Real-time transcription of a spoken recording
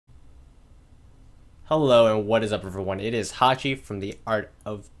Hello and what is up everyone, it is Hachi from the Art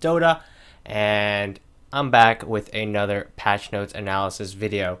of Dota, and I'm back with another patch notes analysis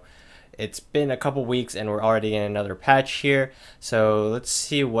video. It's been a couple weeks and we're already in another patch here, so let's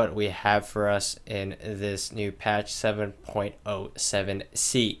see what we have for us in this new patch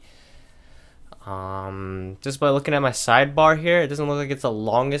 7.07c. Just by looking at my sidebar here, it doesn't look like it's the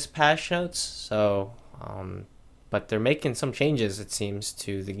longest patch notes, so but they're making some changes, it seems,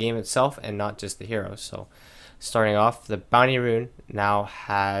 to the game itself and not just the heroes. So starting off, the bounty rune now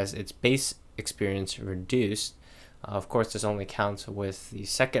has its base experience reduced. Of course, this only counts with the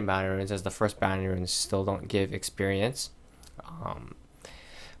second bounty runes, as the first bounty runes still don't give experience.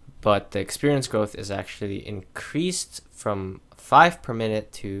 But the experience growth is actually increased from 5 per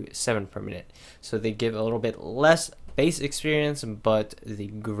minute to 7 per minute. So they give a little bit less base experience, but the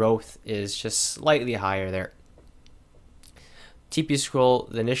growth is just slightly higher there. TP scroll,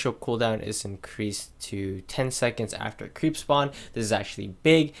 the initial cooldown is increased to 10 seconds after creep spawn. This is actually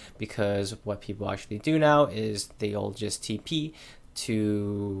big because what people actually do now is they'll just TP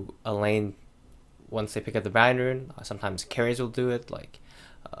to a lane once they pick up the bounty rune. Sometimes carries will do it, like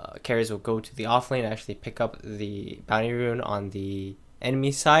carries will go to the off lane and actually pick up the bounty rune on the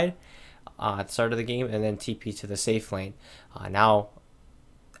enemy side at the start of the game and then TP to the safe lane. Now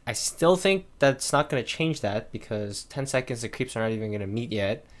I still think that's not going to change that because 10 seconds the creeps are not even going to meet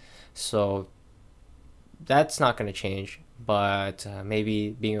yet, so that's not going to change. But maybe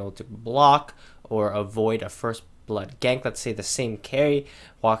being able to block or avoid a first blood gank. Let's say the same carry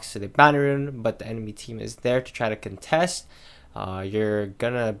walks to the bounty rune, but the enemy team is there to try to contest. You're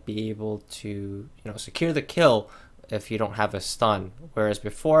gonna be able to secure the kill if you don't have a stun, whereas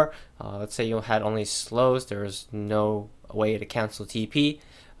before, let's say you had only slows, there was no way to cancel TP.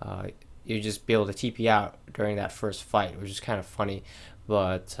 You just be able to TP out during that first fight, which is kind of funny.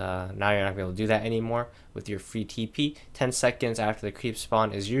 But now you're not going to be able to do that anymore with your free TP. 10 seconds after the creep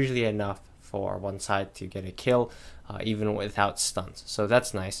spawn is usually enough for one side to get a kill, even without stuns. So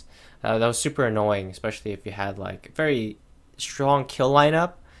that's nice. That was super annoying, especially if you had like a very strong kill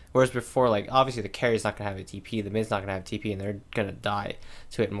lineup. Whereas before, like obviously the carry's not going to have a TP, the mid's not going to have TP, and they're going to die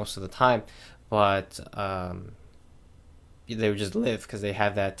to it most of the time. But they would just live because they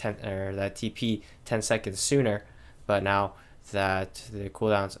have that that TP 10 seconds sooner. But now that the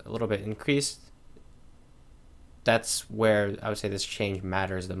cooldown's a little bit increased, that's where I would say this change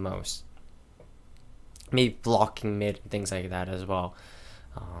matters the most. Maybe blocking mid and things like that as well.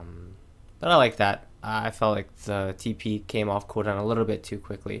 But I like that. I felt like the TP came off cooldown a little bit too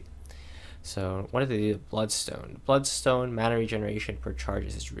quickly. So what did they do? Bloodstone. Bloodstone mana regeneration per charge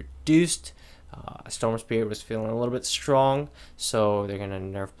is reduced. Storm Spirit was feeling a little bit strong, so they're going to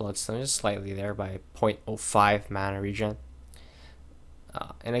nerf Bloodstone just slightly there by 0.05 mana regen.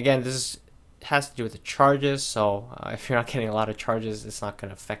 And again, this has to do with the charges, so if you're not getting a lot of charges, it's not going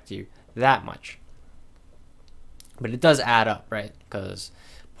to affect you that much. But it does add up, right? Because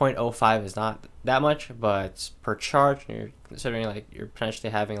 0.05 is not that much, but per charge, and you're considering like you're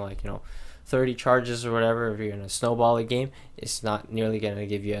potentially having like 30 charges or whatever if you're in a snowball game, it's not nearly going to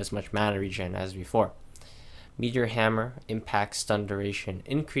give you as much mana regen as before. Meteor Hammer impact stun duration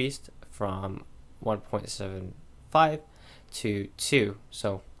increased from 1.75 to 2,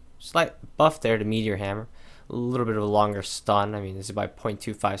 so slight buff there to Meteor Hammer. A little bit of a longer stun. I mean, this is by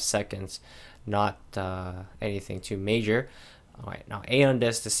 0.25 seconds, not anything too major. Alright, now Aeon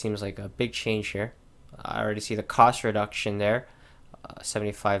Disc, this seems like a big change here. I already see the cost reduction there.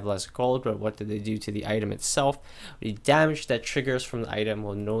 75 less gold, but what did they do to the item itself? The damage that triggers from the item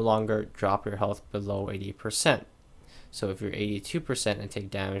will no longer drop your health below 80%. So if you're 82% and take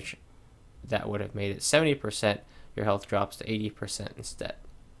damage, that would have made it 70%. Your health drops to 80% instead.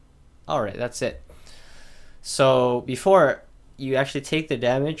 Alright, that's it. So before, you actually take the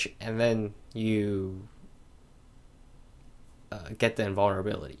damage and then you get the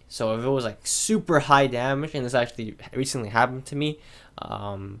invulnerability. So if it was like super high damage, and this actually recently happened to me,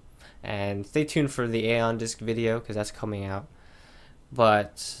 and stay tuned for the Aeon Disc video because that's coming out.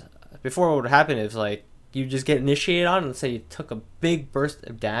 But before, what would happen is like you just get initiated on, let's say you took a big burst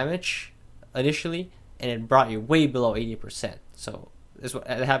of damage initially and it brought you way below 80%. So this what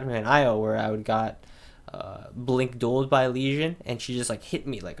happened to me in IO, where I would got blink dueled by Legion and she just like hit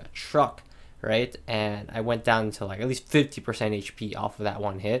me like a truck, right? And I went down to like at least 50% HP off of that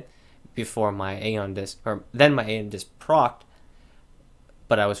one hit before my Aeon Disc, or then my Aeon Disc procced,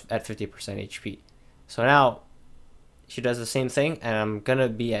 but I was at 50% HP. So now she does the same thing and I'm gonna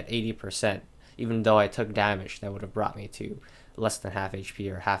be at 80%, even though I took damage that would have brought me to less than half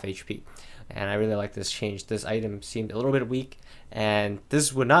HP or half HP. And I really like this change. This item seemed a little bit weak, and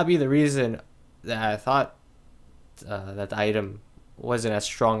this would not be the reason that I thought that the item wasn't as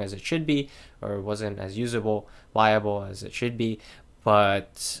strong as it should be, or wasn't as usable, viable as it should be.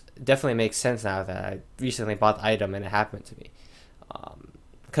 But definitely makes sense now that I recently bought the item and it happened to me.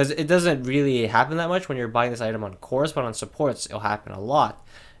 Because it doesn't really happen that much when you're buying this item on cores, but on supports it'll happen a lot,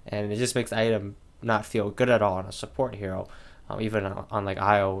 and it just makes the item not feel good at all on a support hero. Even on like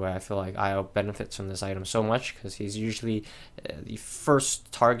IO, where I feel like IO benefits from this item so much because he's usually the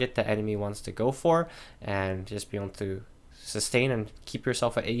first target the enemy wants to go for, and just being able to sustain and keep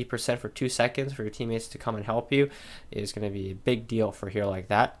yourself at 80% for 2 seconds for your teammates to come and help you is going to be a big deal for a hero like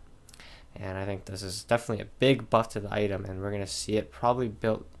that. And I think this is definitely a big buff to the item, and we're going to see it probably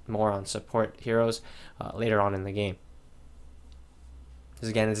built more on support heroes later on in the game. Because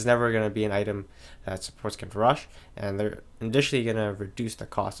again, it's never going to be an item that supports can rush, and they're additionally going to reduce the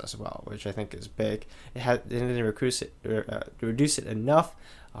cost as well, which I think is big. It didn't reduce it enough.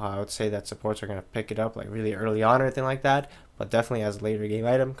 I would say that supports are going to pick it up like really early on or anything like that, but definitely as a later game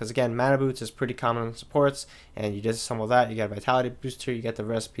item. Because again, mana boots is pretty common in supports, and you disassemble that, you get a vitality booster, you get the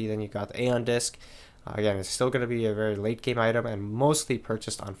recipe, then you got the Aeon disc. Again, it's still going to be a very late game item and mostly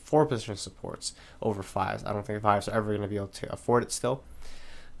purchased on 4-position supports over 5s. I don't think 5s are ever going to be able to afford it still.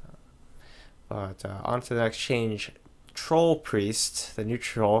 But on to the next change. Troll Priest, the new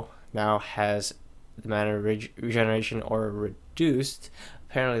troll, now has the mana regeneration or reduced.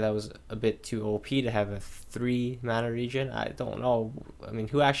 Apparently that was a bit too OP to have a 3 mana regen. I don't know. I mean,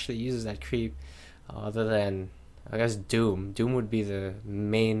 who actually uses that creep other than, I guess, Doom. Doom would be the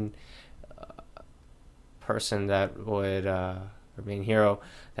main person that would, or main hero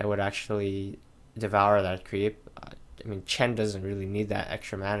that would actually devour that creep. I mean, Chen doesn't really need that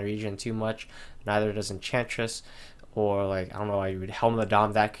extra mana regen too much. Neither does Enchantress, or like, I don't know why you would Helm the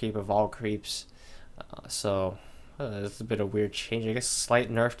Dom that creep of all creeps. So it's a bit of a weird change. I guess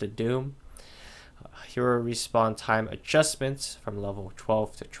slight nerf to Doom. Hero respawn time adjustments from level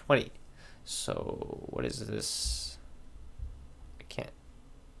 12 to 20. So what is this? I can't.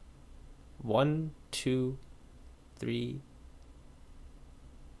 1, 2, 3.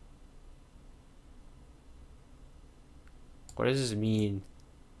 What does this mean?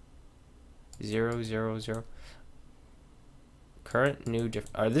 0, 0, 0. Current new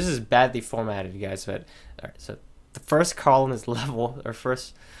this is badly formatted, guys. But alright, so the first column is level, or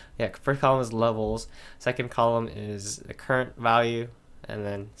first column is levels. Second column is the current value, and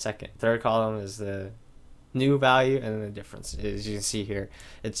then third column is the new value, and then the difference is, you can see here,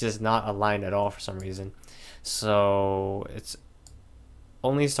 it's just not aligned at all for some reason. So it's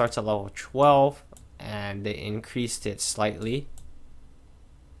only starts at level 12. And they increased it slightly,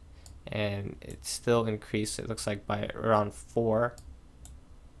 and it still increased, it looks like, by around 4,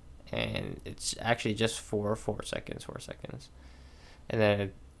 and it's actually just 4 seconds, and then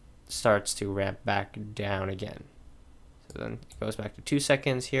it starts to ramp back down again. So then it goes back to 2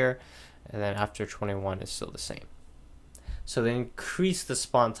 seconds here, and then after 21 it's still the same. So they increased the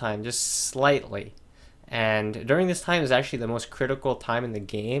spawn time just slightly, and during this time is actually the most critical time in the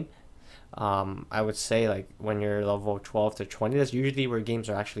game. I would say, like, when you're level 12 to 20, that's usually where games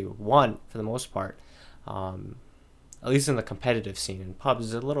are actually won for the most part. At least in the competitive scene. In pubs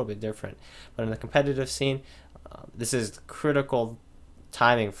is a little bit different, but in the competitive scene, this is critical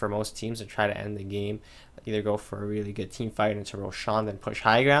timing for most teams to try to end the game. Either go for a really good team fight into Roshan, then push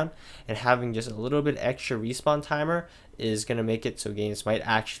high ground, and having just a little bit extra respawn timer is going to make it so games might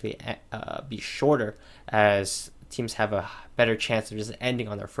actually be shorter, as teams have a better chance of just ending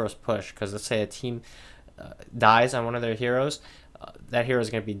on their first push. Because let's say a team dies on one of their heroes, that hero is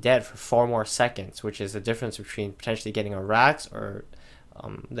going to be dead for 4 more seconds, which is the difference between potentially getting a Rax or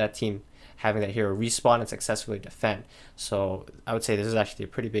that team having that hero respawn and successfully defend. So I would say this is actually a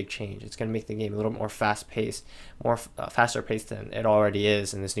pretty big change. It's going to make the game a little more fast-paced, more faster paced than it already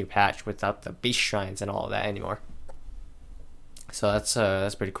is in this new patch, without the beast shrines and all of that anymore. So that's a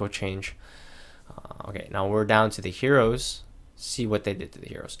pretty cool change. Okay, now we're down to the heroes. See what they did to the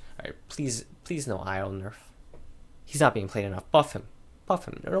heroes. All right, please no IO nerf. He's not being played enough. Buff him.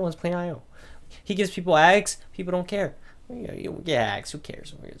 No one's playing IO. He gives people Ags. People don't care. You get Ags. Who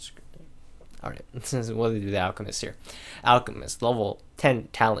cares? Alright, this is what they do to the Alchemist here. Alchemist, level 10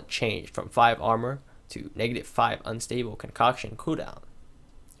 talent changed from 5 armor to -5 unstable concoction cooldown.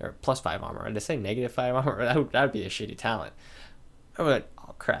 Or +5 armor. Did I say -5 armor? That would be a shitty talent. I went,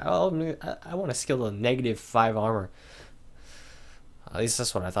 oh crap, I want a skill to -5 armor. At least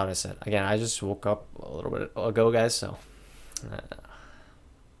that's what I thought I said. Again, I just woke up a little bit ago, guys, so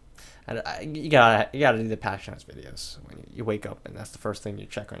you gotta do the patch notes videos when you wake up, and that's the first thing you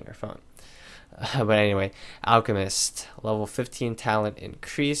check on your phone. But anyway, Alchemist, level 15 talent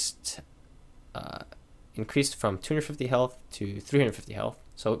increased. increased from 250 health to 350 health.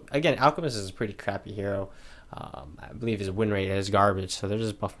 So again, Alchemist is a pretty crappy hero. I believe his win rate is garbage, so they're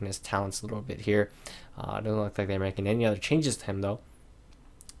just buffing his talents a little bit here. It doesn't look like they're making any other changes to him though.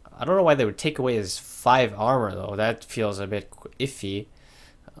 I don't know why they would take away his 5 armor though. That feels a bit iffy.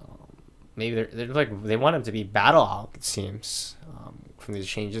 Maybe they're like they want him to be battle Alch, it seems. From these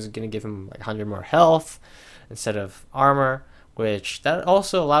changes, gonna give him like 100 more health instead of armor, which that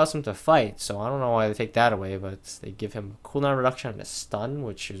also allows him to fight. So I don't know why they take that away, but they give him cooldown reduction and a stun,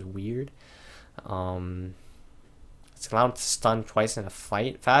 which is weird. It's allowed him to stun twice in a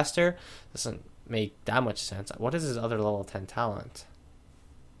fight faster. Doesn't make that much sense. What is his other level 10 talent?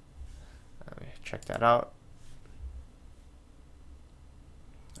 Let me check that out.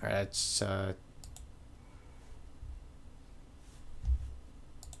 Alright, let's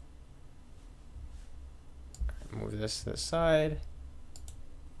move this to the side.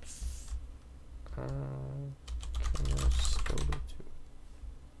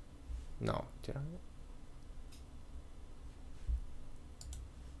 No, did I?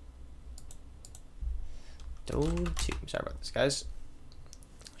 Dota 2. Sorry about this, guys.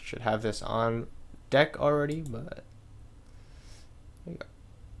 Should have this on deck already, but there you go.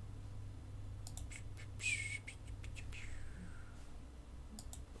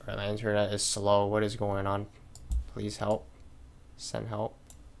 Alright, my internet is slow. What is going on? Please help. Send help.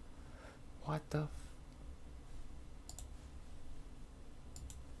 What the?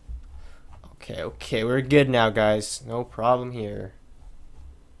 Okay, we're good now, guys. No problem here.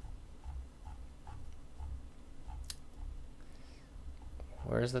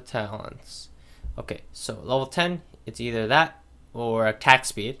 Where's the talents? Okay, so level 10, it's either that or attack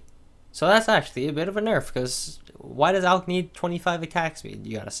speed. So that's actually a bit of a nerf, because why does Alch need 25 attack speed?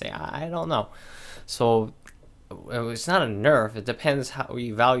 You gotta say, I don't know. So it's not a nerf. It depends how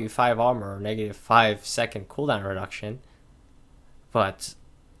you value 5 armor or negative 5 second cooldown reduction. But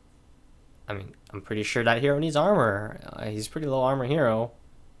I mean, I'm pretty sure that hero needs armor. He's pretty low armor hero.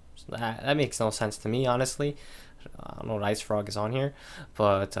 So that makes no sense to me, honestly. I don't know what Ice Frog is on here,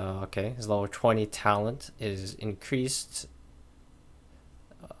 but okay, his level 20 talent is increased.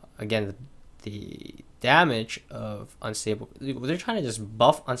 Again, the damage of unstable. They're trying to just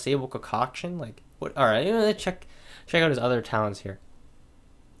buff unstable concoction. Like what? All right, let's check out his other talents here.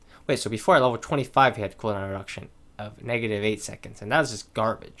 Wait, so before at level 25, he had cooldown reduction of negative 8 seconds, and that was just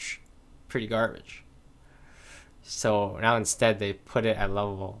garbage, pretty garbage. So now instead they put it at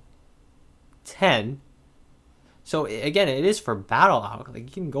level 10. So again, it is for battle Alch. Like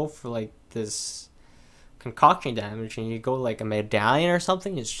you can go for like this concoction damage, and you go like a medallion or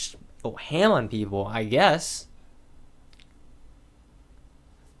something. It's just go ham on people, I guess.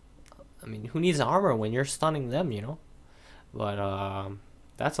 I mean, who needs armor when you're stunning them, you know? But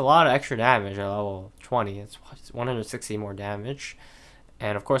that's a lot of extra damage at level 20. It's 160 more damage.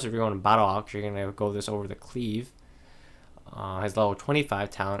 And of course, if you're going to battle Alch, you're gonna go this over the cleave. His level 25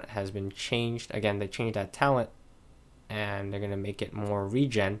 talent has been changed. Again, they changed that talent, and they're gonna make it more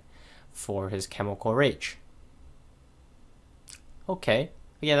regen for his chemical rage. Okay,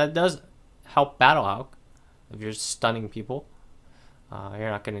 yeah, that does help battle Alch. If you're stunning people, you're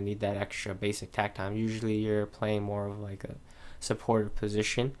not gonna need that extra basic attack time. Usually, you're playing more of like a supportive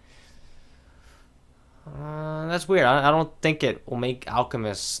position. That's weird. I don't think it will make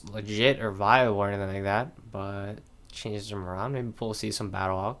Alchemist legit or viable or anything like that, but changes them around. Maybe we'll see some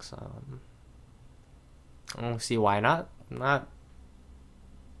battle Alchs. I don't see why not.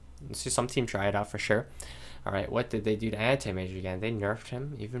 Let's see some team try it out for sure. Alright, what did they do to Anti-Mage again? They nerfed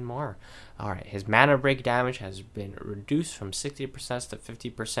him even more. Alright, his mana break damage has been reduced from 60% to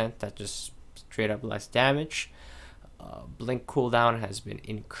 50%. That just straight up less damage. Blink cooldown has been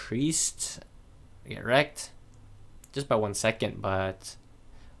increased. Get wrecked. Just by 1 second, but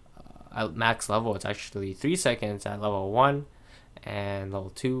at max level it's actually 3 seconds at level 1 and level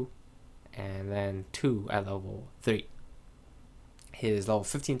 2. And then 2 at level 3. His level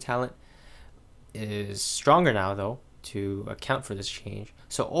 15 talent is stronger now though to account for this change.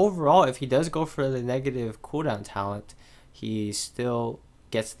 So overall, if he does go for the negative cooldown talent, he still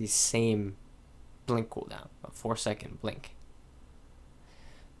gets the same blink cooldown, a 4-second blink.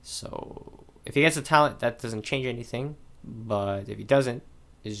 So if he gets a talent, that doesn't change anything, but if he doesn't,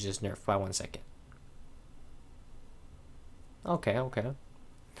 it's just nerfed by 1 second. Okay.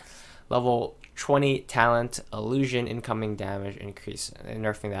 Level 20 talent, illusion incoming damage increase, and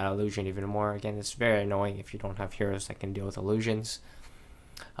nerfing that illusion even more. Again, it's very annoying if you don't have heroes that can deal with illusions.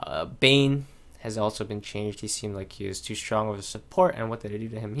 Bane has also been changed. He seemed like he was too strong of a support, and what did they do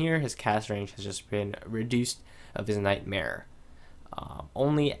to him here? His cast range has just been reduced of his Nightmare.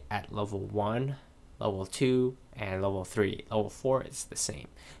 only at level 1, level 2, and level 3. Level 4 is the same,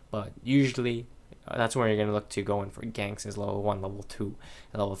 but usually that's where you're going to look to go in for ganks is level 1, level 2,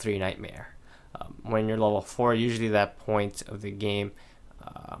 and level 3 Nightmare. When you're level 4, usually that point of the game,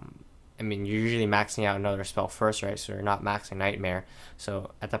 I mean, you're usually maxing out another spell first, right? So you're not maxing Nightmare.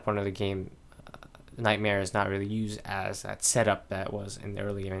 So at that point of the game, Nightmare is not really used as that setup that was in the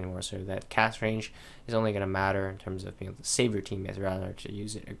early game anymore. So that cast range is only going to matter in terms of being able to save your teammates rather to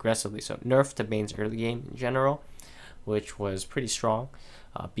use it aggressively. So nerf to Bane's early game in general, which was pretty strong.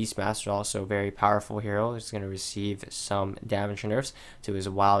 Beastmaster also a very powerful hero. He's going to receive some damage nerfs to his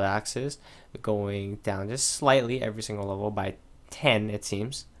wild axes, going down just slightly every single level by 10 it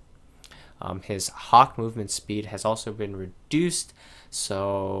seems. His hawk movement speed has also been reduced,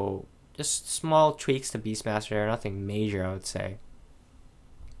 so just small tweaks to Beastmaster, nothing major I would say.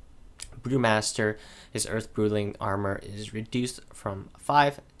 Brewmaster, his Earth Bruising armor is reduced from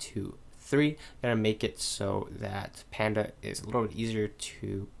 5 to 3. Gonna make it so that Panda is a little bit easier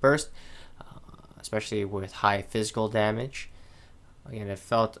to burst, especially with high physical damage. Again, it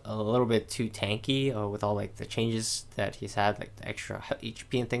felt a little bit too tanky with all like the changes that he's had, like the extra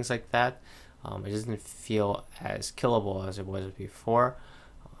HP and things like that. It doesn't feel as killable as it was before,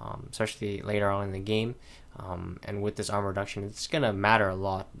 especially later on in the game. And with this armor reduction, it's gonna matter a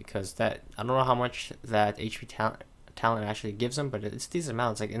lot because that I don't know how much that HP talent actually gives him, but it's these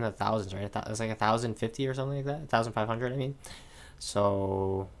amounts like in the thousands, right? It's like 1,050 or something like that, 1,500. I mean,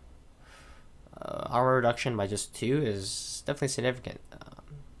 so armor reduction by just 2 is definitely significant.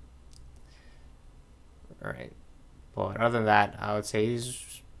 All right, but other than that, I would say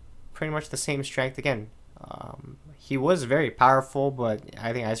he's pretty much the same strength again. He was very powerful, but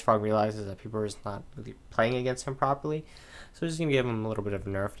I think IceFrog realizes that people are just not really playing against him properly. So he's going to give him a little bit of a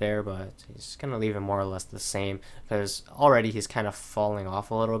nerf there, but he's going to leave him more or less the same because already he's kind of falling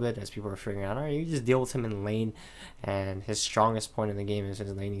off a little bit as people are figuring out, all right, you just deal with him in lane, and his strongest point in the game is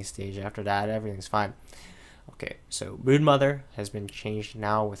his laning stage. After that, everything's fine. Okay, so Broodmother has been changed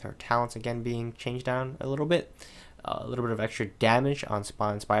now with her talents again being changed down a little bit. A little bit of extra damage on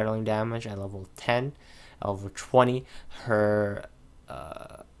spawn spiraling damage at level 10. At level 20, her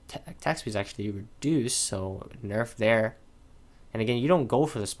attack speed is actually reduced, so nerf there. And again, you don't go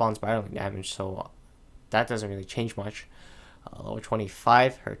for the spawn spiraling damage, so that doesn't really change much. Level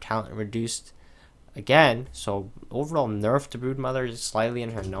 25, her talent reduced again, so overall nerf to Broodmother just slightly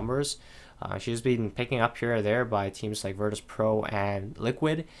in her numbers. She's been picking up here or there by teams like Virtus Pro and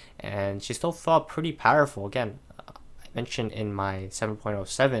Liquid, and she still felt pretty powerful. Again, I mentioned in my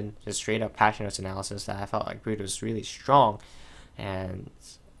 7.07 just straight up patch notes analysis that I felt like Brood was really strong, and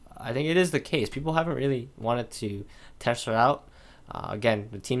I think it is the case. People haven't really wanted to test her out. Again,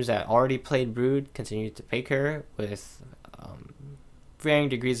 the teams that already played Brood continue to pick her with varying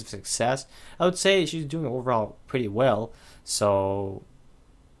degrees of success. I would say she's doing overall pretty well, so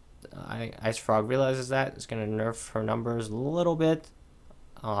IceFrog realizes that it's going to nerf her numbers a little bit,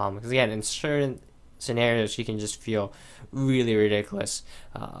 because again, in certain scenarios she can just feel really ridiculous,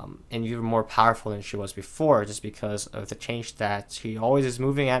 and even more powerful than she was before, just because of the change that she always is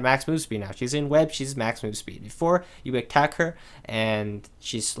moving at max move speed. Now she's in web, she's max move speed. Before, you attack her and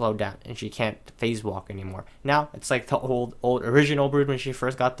she's slowed down and she can't phase walk anymore. Now it's like the old original Brood when she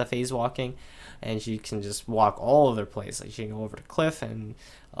first got the phase walking, and she can just walk all over the place. Like she can go over the cliff, and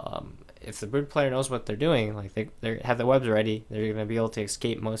if the Brood player knows what they're doing, like they have the webs ready, they're going to be able to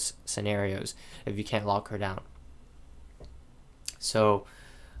escape most scenarios if you can't lock her down. So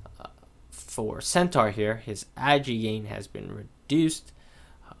for Centaur here, his agi gain has been reduced.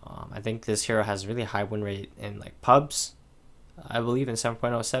 I think this hero has really high win rate in like pubs, I believe in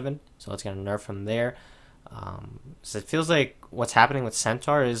 7.07, so it's going to nerf him there. So it feels like what's happening with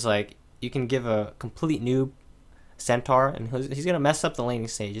Centaur is like you can give a complete noob Centaur and he's going to mess up the laning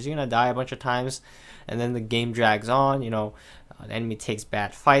stage. He's going to die a bunch of times, and then the game drags on. You know, the enemy takes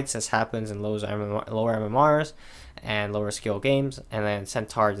bad fights, as happens in lower MMRs and lower skill games, and then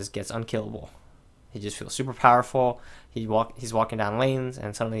Centaur just gets unkillable. He just feels super powerful. He's walking down lanes,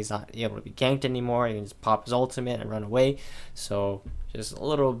 and suddenly he's not able to be ganked anymore. He can just pop his ultimate and run away. So just a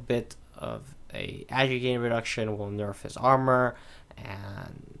little bit of a agi gain reduction will nerf his armor,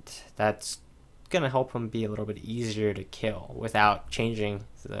 and that's gonna help him be a little bit easier to kill without changing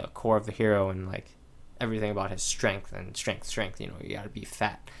the core of the hero and like everything about his strength. You know, you gotta be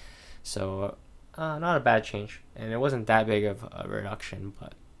fat. So not a bad change, and it wasn't that big of a reduction,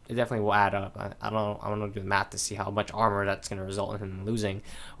 but it definitely will add up. I don't know do the math to see how much armor that's gonna result in him losing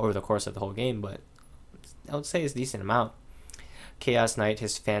over the course of the whole game, but I would say it's a decent amount. Chaos Knight,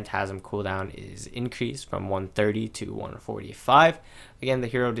 his Phantasm cooldown is increased from 130 to 145. Again, the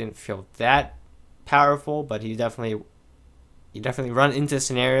hero didn't feel that powerful, but you definitely run into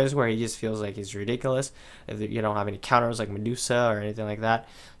scenarios where he just feels like he's ridiculous if you don't have any counters like Medusa or anything like that.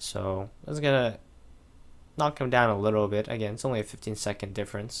 So that's gonna knock him down a little bit. Again, it's only a 15-second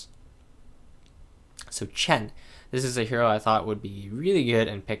difference. So Chen, this is a hero I thought would be really good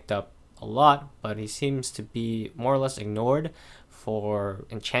and picked up a lot, but he seems to be more or less ignored for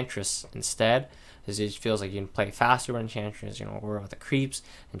Enchantress instead. It just feels like you can play faster with Enchantress, worry about the creeps.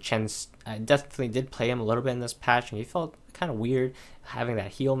 And Chen's, I definitely did play him a little bit in this patch, and he felt kind of weird having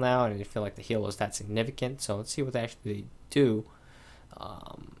that heal now, and you feel like the heal was that significant. So let's see what they actually do.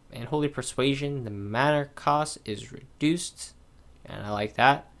 And Holy Persuasion, the mana cost is reduced, and I like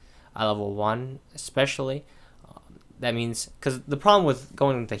that. At level 1 especially. That means, because the problem with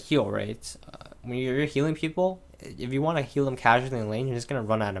going to heal, right? When you're healing people, if you want to heal them casually in lane, you're just going to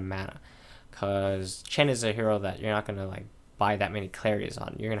run out of mana. Because Chen is a hero that you're not going to like buy that many clarities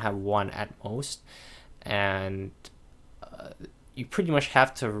on. You're going to have one at most. And you pretty much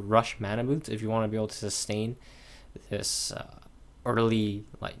have to rush mana boots if you want to be able to sustain this early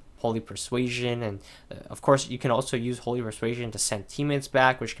like Holy Persuasion. And of course you can also use Holy Persuasion to send teammates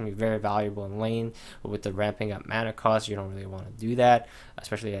back, which can be very valuable in lane. But with the ramping up mana cost, you don't really want to do that,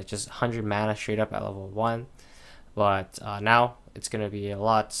 especially at just 100 mana straight up at level 1. But now it's going to be a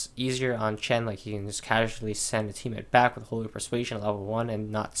lot easier on Chen. Like, you can just casually send a teammate back with Holy Persuasion at level 1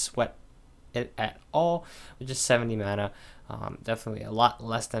 and not sweat it at all with just 70 mana. Definitely a lot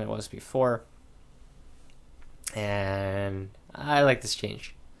less than it was before, and I like this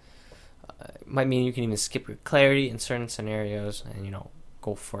change. It might mean you can even skip your clarity in certain scenarios and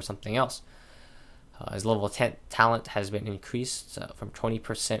go for something else. His level 10 talent has been increased from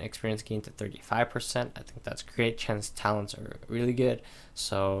 20% experience gain to 35%. I think that's great. Chen's talents are really good,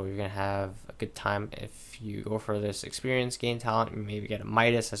 so you're gonna have a good time if you go for this experience gain talent. Maybe get a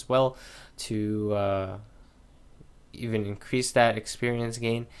Midas as well to even increase that experience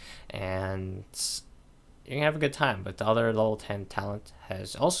gain, and you're gonna have a good time. But the other level 10 talent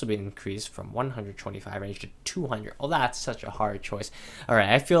has also been increased from 125 range to 200. Oh, that's such a hard choice. All right,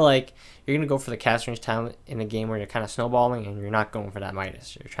 I feel like you're gonna go for the cast range talent in a game where you're kind of snowballing and you're not going for that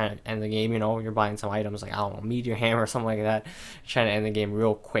Midas. You're trying to end the game. You're buying some items like, I don't know, Meteor Hammer or something like that. You're trying to end the game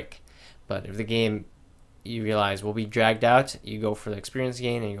real quick. But if the game you realize will be dragged out, you go for the experience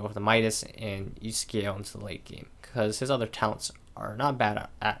gain and you go for the Midas and you scale into the late game, because his other talents are not bad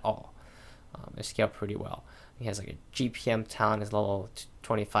at all. They scale pretty well. He has like a GPM talent. His level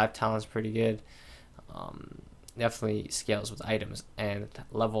 25 talent is pretty good. Definitely scales with items and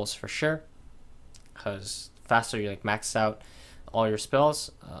levels for sure, because faster you max out all your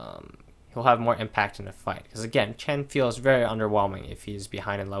spells, he'll have more impact in the fight. Because again, Chen feels very underwhelming if he's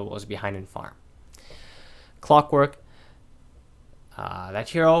behind in levels, behind in farm. Clockwork, that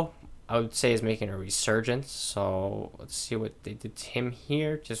hero I would say is making a resurgence. So let's see what they did to him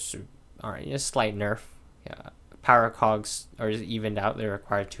here. Just a slight nerf. Yeah, power cogs are evened out. They're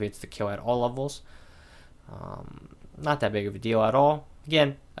required 2 hits to kill at all levels. Not that big of a deal at all.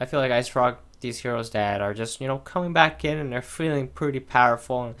 Again, I feel like Ice Frog, these heroes that are just coming back in and they're feeling pretty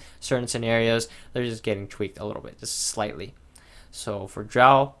powerful in certain scenarios, they're just getting tweaked a little bit, just slightly. So for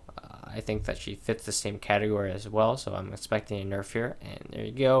Drow, I think that she fits the same category as well, so I'm expecting a nerf here. And there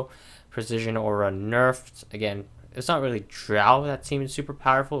you go, Precision Aura nerfed. Again, it's not really Drow that seemed super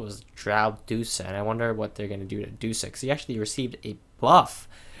powerful, it was Drow Dusa, and I wonder what they're going to do to Dusa, because he actually received a buff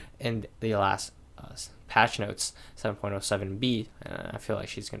in the last patch notes 7.07b, and I feel like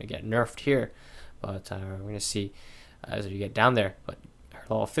she's going to get nerfed here, but we're going to see as you get down there. But her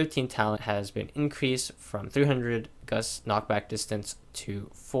level 15 talent has been increased from 300 gust knockback distance to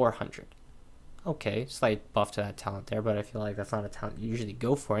 400. Okay, slight buff to that talent there, but I feel like that's not a talent you usually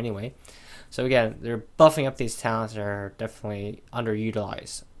go for anyway. So again, they're buffing up these talents that are definitely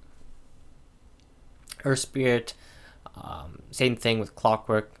underutilized. Earth Spirit, same thing with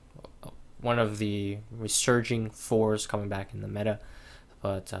Clockwork, one of the resurging 4s coming back in the meta.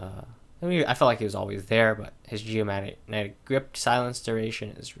 But I felt like he was always there, but his Geomagnetic Grip silence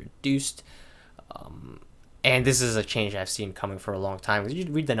duration is reduced. And this is a change I've seen coming for a long time. You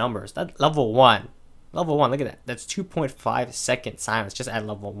read the numbers. That level 1, look at that. That's 2.5 second silence just at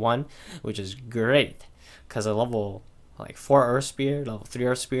level 1, which is great. Because a level 4 Earth Spirit, level 3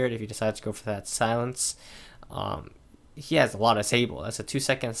 Earth Spirit, if you decide to go for that silence, he has a lot of table. That's a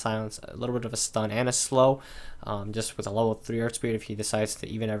 2-second silence, a little bit of a stun and a slow. Just with a level 3 Earth Spirit, if he decides to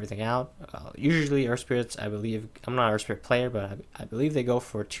even everything out. Usually Earth Spirits, I believe, I'm not an Earth Spirit player, but I believe they go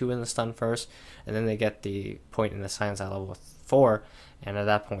for 2 in the stun first, and then they get the point in the silence at level 4, and at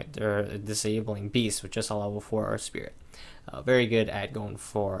that point they're a disabling beast with just a level 4 Earth Spirit. Very good at going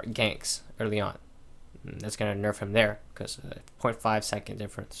for ganks early on. That's going to nerf him there, because 0.5 second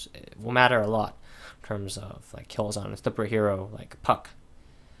difference, it will matter a lot in terms of like kills on a superhero like Puck.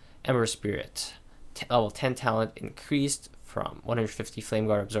 Ember Spirit, level 10 talent increased from 150 Flame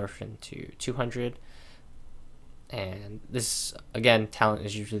Guard absorption to 200. And this, again, talent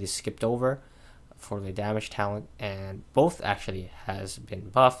is usually skipped over for the damage talent, and both actually has been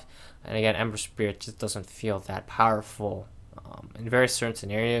buffed. And again, Ember Spirit just doesn't feel that powerful. In very certain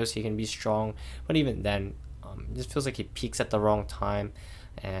scenarios, he can be strong, but even then, it just feels like he peaks at the wrong time,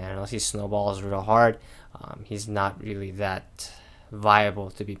 and unless he snowballs real hard, he's not really that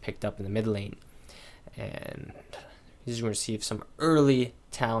viable to be picked up in the mid lane. And he's going to receive some early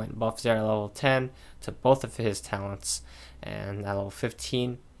talent buffs there at level 10 to both of his talents, and at level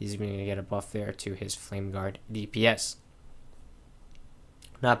 15 he's going to get a buff there to his Flame Guard DPS.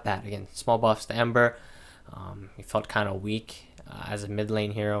 Not bad. Again, small buffs to Ember. He felt kind of weak as a mid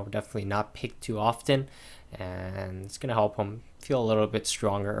lane hero, definitely not picked too often, and it's going to help him feel a little bit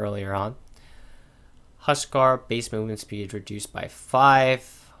stronger earlier on. Huskar, base movement speed reduced by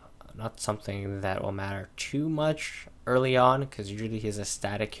 5. Not something that will matter too much early on, because usually he's a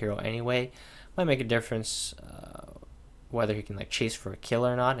static hero anyway. Might make a difference whether he can like chase for a kill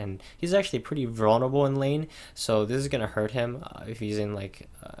or not, and he's actually pretty vulnerable in lane, so this is gonna hurt him if he's in like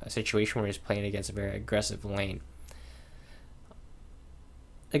a situation where he's playing against a very aggressive lane.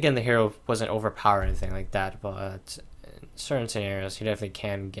 Again, the hero wasn't overpowered or anything like that, but in certain scenarios he definitely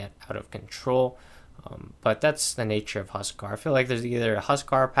can get out of control. But that's the nature of Huskar. I feel like there's either a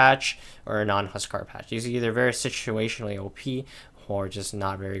Huskar patch or a non-Huskar patch. He's either very situationally OP or just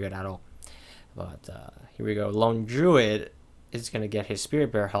not very good at all. But here we go. Lone Druid is going to get his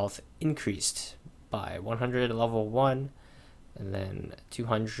Spirit Bear health increased by 100 at level 1, and then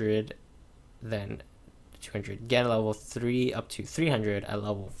 200, then 200 again at level 3, up to 300 at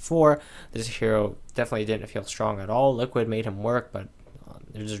level 4. This hero definitely didn't feel strong at all. Liquid made him work, but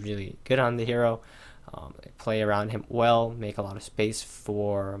they're just really good on the hero. They play around him well, make a lot of space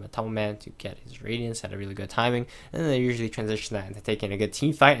for Matama to get his Radiance at a really good timing, and then they usually transition that into taking a good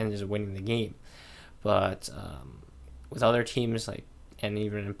team fight and just winning the game. But with other teams, like, and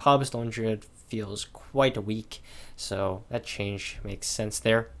even in pubs, Lone Druid feels quite weak, so that change makes sense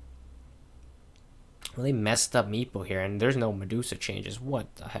there. Really messed up Meepo here, and there's no Medusa changes.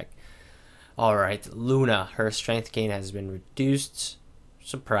 What the heck? Alright, Luna, her strength gain has been reduced.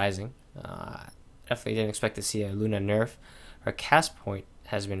 Surprising. Definitely didn't expect to see a Luna nerf. Her cast point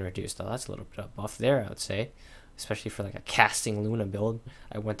has been reduced, though. That's a little bit of buff there, I would say, especially for like a casting Luna build.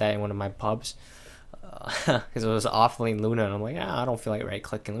 I went that in one of my pubs because it was offlane Luna, and I'm like, I don't feel like right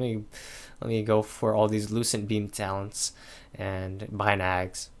clicking. Let me go for all these Lucent Beam talents and buy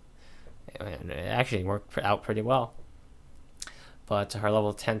Nags, and it actually worked out pretty well. But her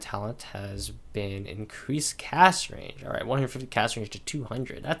level 10 talent has been increased cast range. All right, 150 cast range to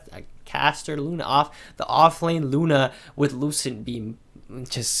 200. That's a caster Luna off the offlane Luna with Lucent Beam.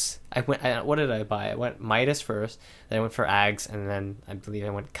 Just what did I buy? I went Midas first, then I went for Ags, and then I believe I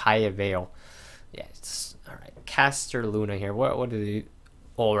went Kaya Veil. Yeah, it's all right. Caster Luna here. What do they?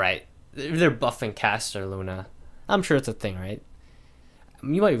 All right, they're buffing Caster Luna. I'm sure it's a thing, right?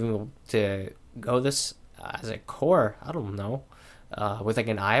 You might even be able to go this as a core. I don't know. With like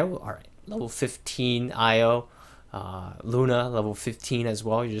an IO, all right, level 15 IO, Luna level 15 as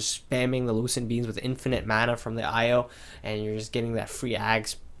well. You're just spamming the Lucent Beams with infinite mana from the IO, and you're just getting that free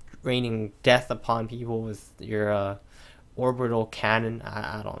Ags, raining death upon people with your orbital cannon.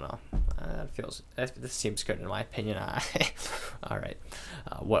 I don't know. This seems good in my opinion. All right,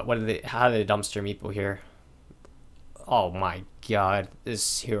 how do they dumpster Meepo here? Oh my god,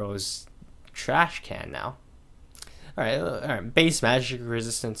 this hero's trash can now. All right. Base magic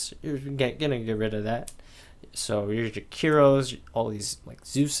resistance. You're gonna get rid of that. So your Jakiros, all these like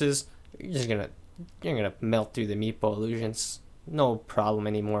Zeuses, you're gonna melt through the Meepo illusions. No problem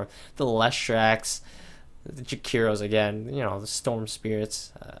anymore. The Lestrax, the Jakiros again. You know, the Storm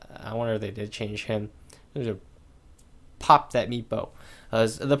Spirits. I wonder if they did change him. They're pop that Meepo.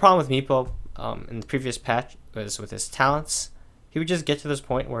 The problem with Meepo in the previous patch was with his talents. He would just get to this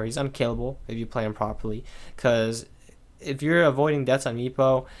point where he's unkillable if you play him properly, because if you're avoiding deaths on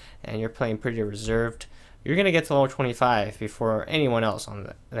Meepo and you're playing pretty reserved, you're going to get to level 25 before anyone else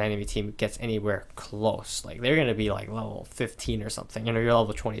on the enemy team gets anywhere close. Like, they're going to be like level 15 or something, and you're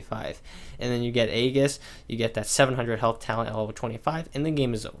level 25. And then you get Aegis, you get that 700 health talent at level 25, and the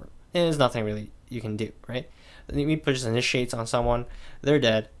game is over. And there's nothing really you can do, right? The Meepo just initiates on someone, they're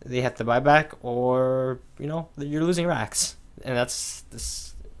dead, they have to buy back, or, you know, you're losing racks. and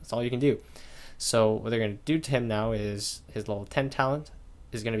that's all you can do. So what they're going to do to him now is his level 10 talent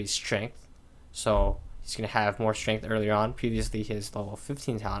is going to be strength. So he's going to have more strength earlier on. Previously, his level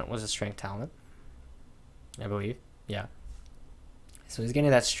 15 talent was a strength talent, I believe. Yeah. So he's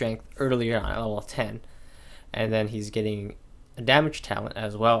getting that strength earlier on at level 10. And then he's getting a damage talent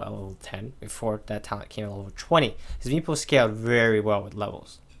as well at level 10 before that talent came at level 20. His meeple scaled very well with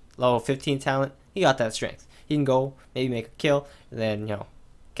levels. Level 15 talent, he got that strength. He can go, maybe make a kill, and then,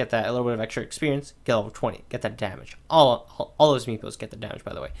 get that a little bit of extra experience, get level 20, get that damage. All those meeples get the damage,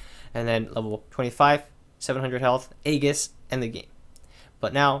 by the way. And then level 25, 700 health, Aegis, and the game.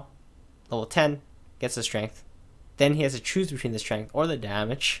 But now, level 10 gets the strength. Then he has to choose between the strength or the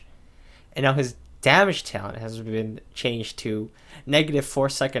damage. And now his damage talent has been changed to negative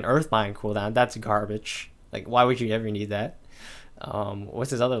 4-second Earthbind cooldown. That's garbage. Like, why would you ever need that?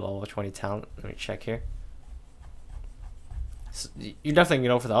 What's his other level 20 talent? Let me check here. So you're definitely going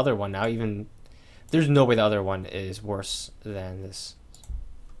to go for the other one now. Even there's no way the other one is worse than this.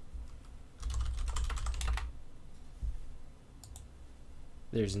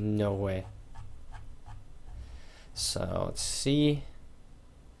 There's no way. So let's see.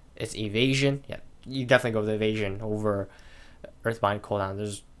 It's evasion. Yeah, you definitely go with evasion over Earthbind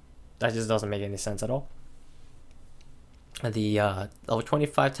cooldown. That just doesn't make any sense at all. The level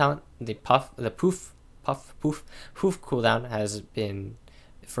 25 talent, the poof cooldown has been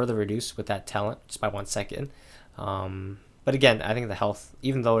further reduced with that talent just by 1 second. But again, I think the health,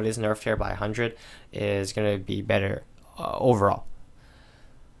 even though it is nerfed here by 100, is going to be better overall.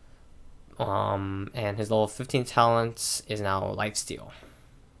 And his level 15 talents is now lifesteal.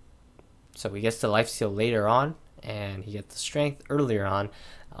 So he gets the lifesteal later on, and he gets the strength earlier on.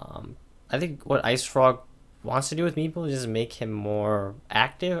 I think what Ice Frog wants to do with Meeple is just make him more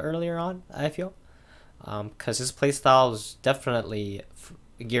active earlier on, I feel. Because his playstyle is definitely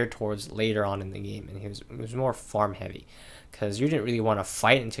geared towards later on in the game, and it was more farm heavy. Because you didn't really want to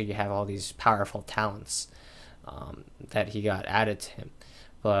fight until you have all these powerful talents that he got added to him.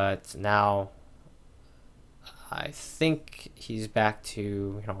 But now I think he's back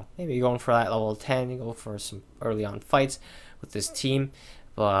to, maybe going for that level 10, go for some early on fights with this team.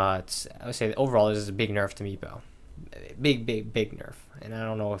 But I would say that overall this is a big nerf to Meepo. Big nerf. And I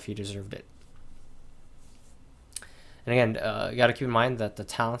don't know if he deserved it. And again, you got to keep in mind that the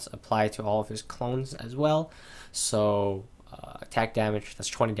talents apply to all of his clones as well. So attack damage, that's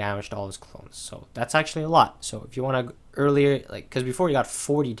 20 damage to all his clones. So that's actually a lot. So if you want to earlier, because before you got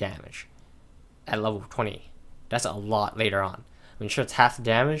 40 damage at level 20. That's a lot later on. I mean, sure, it's half the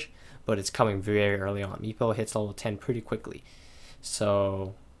damage, but it's coming very early on. Meepo hits level 10 pretty quickly.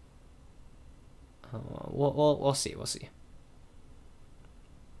 So we'll see.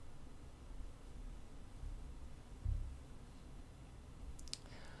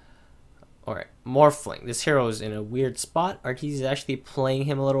 Alright, Morphling. This hero is in a weird spot. Arteezy is actually playing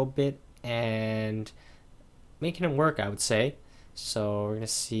him a little bit and making him work, I would say. So we're going to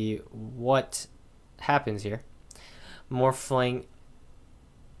see what happens here. Morphling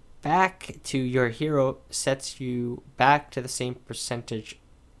back to your hero sets you back to the same percentage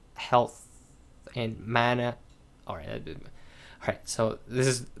health and mana. Alright, so this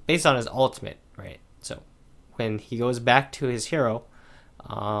is based on his ultimate, right? So when he goes back to his hero,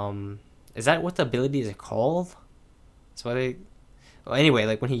 is that what the ability is called? So well, anyway,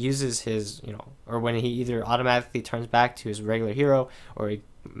 like when he uses his, or when he either automatically turns back to his regular hero, or he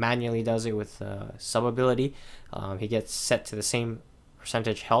manually does it with sub ability, he gets set to the same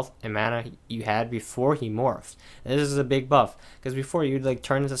percentage health and mana you had before he morphed. And this is a big buff, because before you'd like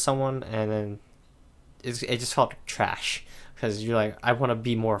turn into someone and then it just felt trash, because you're like, I want to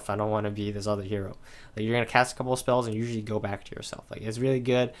be morph, I don't want to be this other hero. Like, you're gonna cast a couple of spells and usually go back to yourself. Like, it's really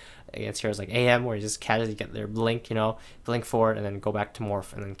good against heroes like AM, where you just casually get their blink, blink forward and then go back to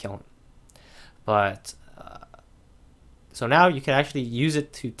morph and then kill him. But so now you can actually use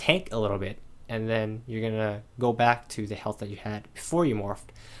it to tank a little bit, and then you're gonna go back to the health that you had before you morphed.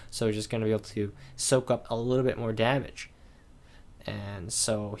 So you're just gonna be able to soak up a little bit more damage. And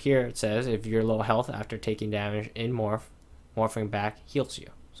so here it says, if you're low health after taking damage in morphing back heals you.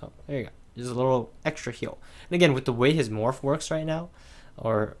 So there you go. There's a little extra heal. And again, with the way his morph works right now,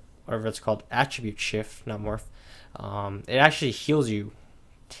 or whatever it's called, attribute shift, not morph, it actually heals you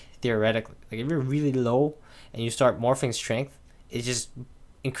theoretically. Like, if you're really low and you start morphing strength, it just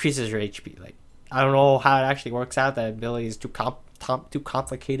increases your HP. Like, I don't know how it actually works out. That ability is too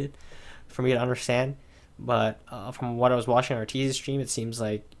complicated for me to understand. But from what I was watching on Ortiz's stream, it seems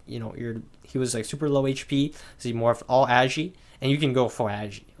like he was like super low HP, so he morphed all Agi, and you can go full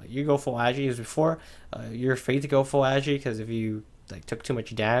Agi. Like you go full Agi as before. You're afraid to go full Agi because if you like took too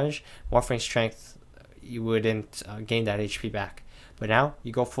much damage, morphing strength, you wouldn't gain that HP back. But now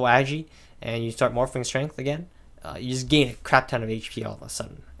you go full Agi and you start morphing strength again, you just gain a crap ton of HP all of a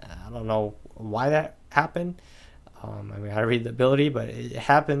sudden. I don't know why that happened. I mean, I read the ability, but it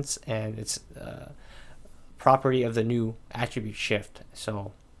happens, and it's property of the new attribute shift.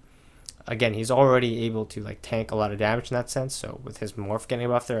 So again, he's already able to like tank a lot of damage in that sense. So with his morph getting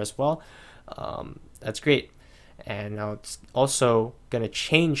buff there as well, that's great. And now it's also gonna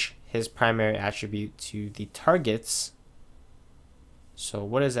change his primary attribute to the targets. So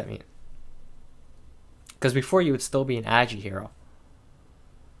what does that mean? Because before you would still be an Agi hero,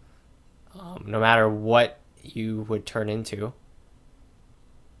 no matter what you would turn into.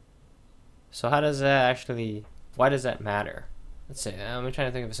 So how does that actually, why does that matter? Let's say, I'm trying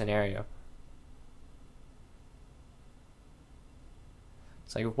to think of a scenario.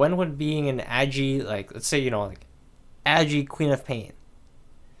 It's like, when would being an Agi, like, let's say, like, Agi Queen of Pain.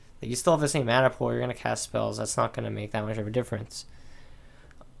 Like, you still have the same mana pool, you're going to cast spells, that's not going to make that much of a difference.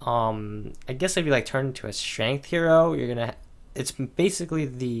 I guess if you, like, turn into a strength hero, you're going to, it's basically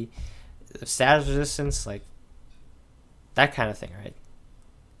the status resistance, like, that kind of thing, right?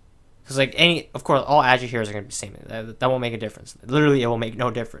 Because like of course, all Agi heroes are gonna be the same. That won't make a difference. Literally, it will make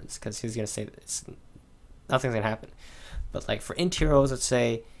no difference because he's gonna say that nothing's gonna happen. But like for int heroes, let's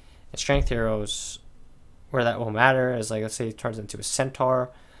say, and strength heroes, where that will matter is like, let's say he turns into a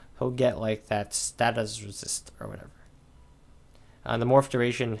centaur, he'll get like that status resist or whatever. The morph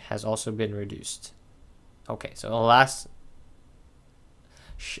duration has also been reduced. Okay, so it'll last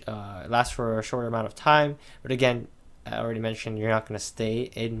for a shorter amount of time, but again, I already mentioned you're not going to stay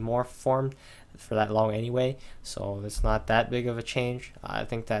in morph form for that long anyway, so it's not that big of a change. I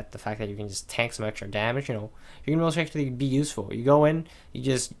think that the fact that you can just tank some extra damage, you're going to most actually be useful. You go in, you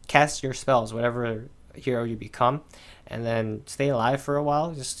just cast your spells, whatever hero you become, and then stay alive for a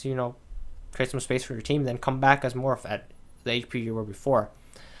while, just to, create some space for your team, then come back as morph at the HP you were before.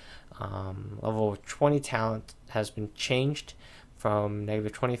 Level 20 talent has been changed from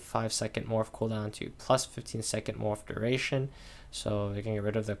negative 25-second morph cooldown to plus 15-second morph duration. So they're going to get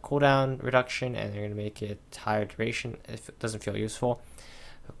rid of the cooldown reduction, and they're going to make it higher duration if it doesn't feel useful.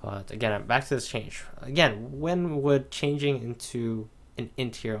 But again, back to this change. Again, when would changing into an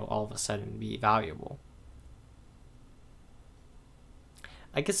int hero all of a sudden be valuable?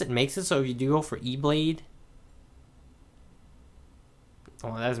 I guess it makes it so if you do go for E-Blade,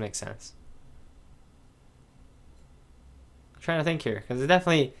 well, that does make sense. Trying to think here, because it's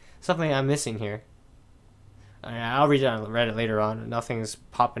definitely something I'm missing here. I'll read it on Reddit later on. Nothing's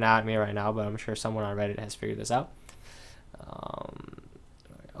popping out at me right now, but I'm sure someone on Reddit has figured this out.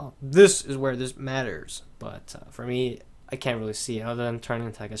 This is where this matters, but for me, I can't really see it other than turning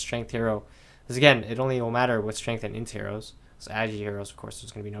into like a strength hero. Because again, it only will matter with strength and int heroes. So Agi heroes, of course,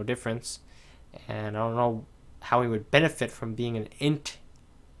 there's going to be no difference. And I don't know how he would benefit from being an int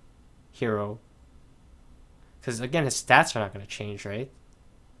hero. Because again, his stats are not going to change, right?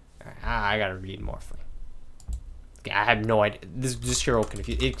 Alright, I gotta read more for you. Okay, I have no idea. This hero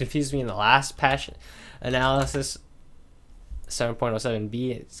confused me in the last patch analysis.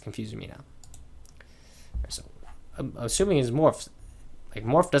 7.07b, it's confusing me now. So I'm assuming his morph, like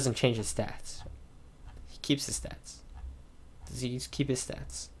morph doesn't change his stats. He keeps his stats. Does he keep his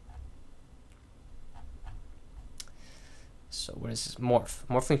stats? So what is this? Morph.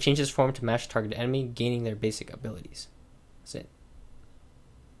 Morphling changes form to match target enemy, gaining their basic abilities. That's it.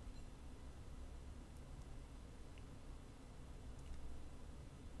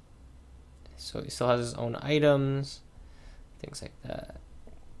 So he still has his own items, things like that.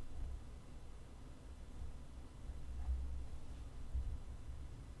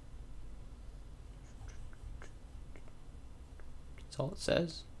 That's all it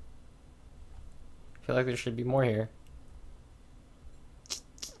says. I feel like there should be more here.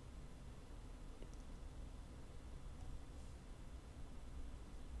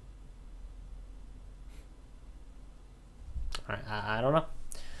 I don't know.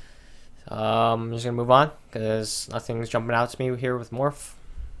 I'm just gonna move on because nothing's jumping out to me here with morph.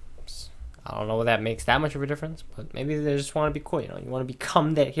 I don't know whether that makes that much of a difference, but maybe they just want to be cool. You want to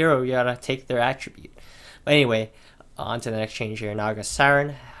become that hero, you gotta take their attribute. But anyway, on to the next change here. Naga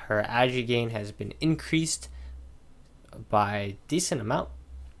Siren, her Agi gain has been increased by a decent amount.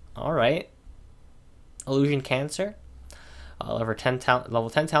 All right. Illusion Cancer. Level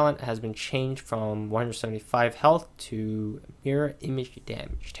 10 talent has been changed from 175 health to mirror image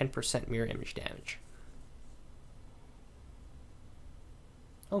damage, 10% mirror image damage.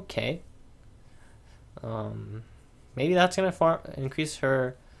 okay. Maybe that's gonna increase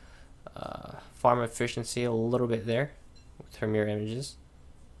her farm efficiency a little bit there with her mirror images.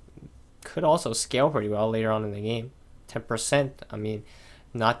 Could also scale pretty well later on in the game. 10%. I mean,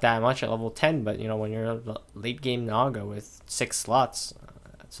 not that much at level 10, but you know, when you're a late game Naga with 6 slots,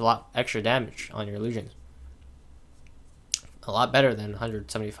 it's a lot extra damage on your illusions. A lot better than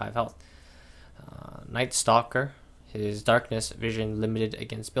 175 health. Night Stalker, his darkness vision limited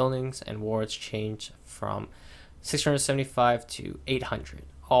against buildings and wards changed from 675 to 800.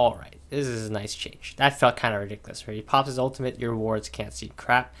 Alright, this is a nice change. That felt kind of ridiculous, right? He pops his ultimate, your wards can't see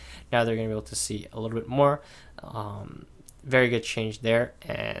crap. Now they're going to be able to see a little bit more. Very good change there.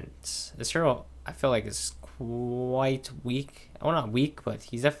 And this hero, I feel like, is quite weak. Well, not weak, but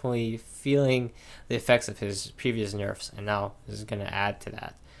he's definitely feeling the effects of his previous nerfs. And now this is going to add to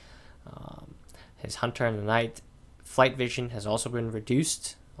that. His Hunter in the Night flight vision has also been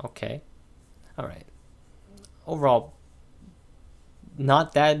reduced. Okay. Alright. Overall,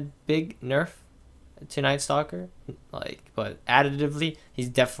 not that big nerf to Night Stalker, but additively, he's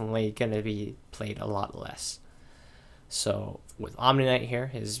definitely gonna be played a lot less. So with Omni Knight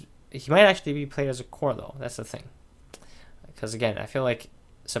here, he might actually be played as a core though. That's the thing, because again, I feel like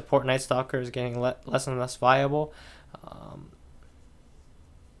support Night Stalker is getting less and less viable.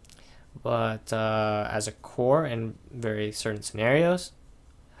 But as a core in very certain scenarios,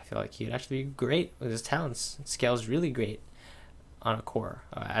 I feel like he'd actually be great with his talents. It scales really great on a core,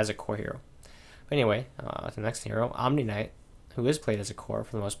 as a core hero. But anyway, the next hero, Omni Knight, who is played as a core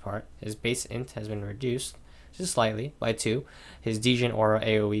for the most part. His base int has been reduced just slightly by 2. His Degen Aura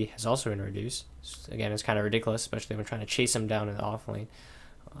AoE has also been reduced. Again, it's kind of ridiculous, especially when trying to chase him down in the off lane.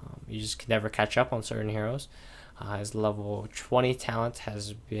 You just can never catch up on certain heroes. His level 20 talent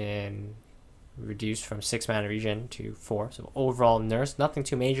has been reduced from 6 mana regen to 4. So overall nerfs, nothing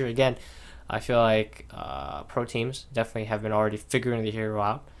too major. Again, I feel like pro teams definitely have been already figuring the hero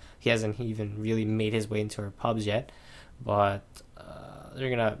out. He hasn't even really made his way into our pubs yet, but they're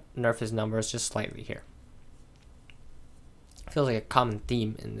gonna nerf his numbers just slightly here. Feels like a common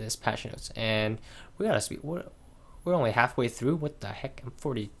theme in this patch notes, and we gotta speak. We're only halfway through. What the heck? I'm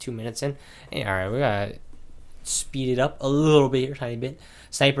 42 minutes in. All right, we gotta speed it up a little bit here, tiny bit.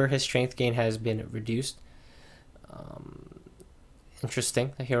 Sniper, his strength gain has been reduced.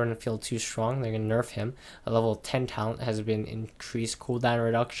 Interesting. The hero didn't feel too strong. They're going to nerf him. A level 10 talent has been increased cooldown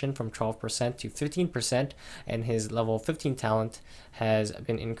reduction from 12% to 15%. And his level 15 talent has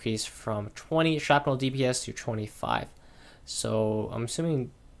been increased from 20 shrapnel DPS to 25. So I'm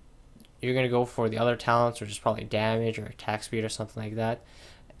assuming you're going to go for the other talents, or just probably damage or attack speed or something like that.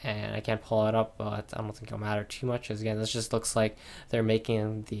 And I can't pull it up, but I don't think it'll matter too much. Because again, this just looks like they're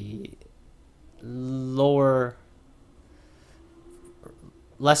making the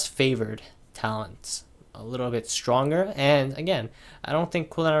less favored talents a little bit stronger. And again, I don't think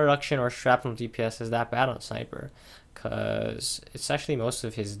cooldown reduction or shrapnel DPS is that bad on Sniper, because it's actually most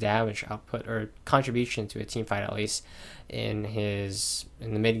of his damage output or contribution to a team fight, at least in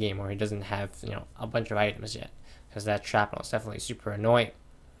the mid game, where he doesn't have a bunch of items yet, because that shrapnel is definitely super annoying.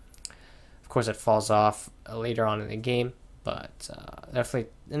 Of course, it falls off later on in the game, but definitely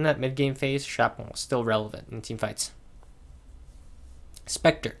in that mid game phase, shrapnel is still relevant in team fights.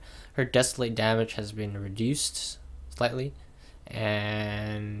 Spectre, her Desolate damage has been reduced slightly,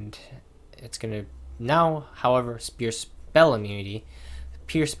 and it's gonna now, however, pierce spell immunity.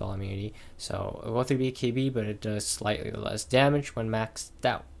 So it'll go through BKB, but it does slightly less damage when maxed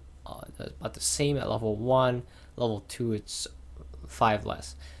out. It does about the same at level 1. Level 2, it's 5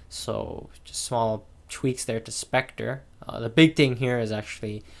 less. So just small tweaks there to Spectre. The big thing here is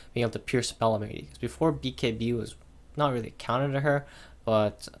actually being able to pierce spell immunity, because before BKB was not really counted to her,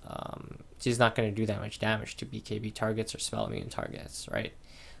 but she's not going to do that much damage to BKB targets or spell immune targets, right?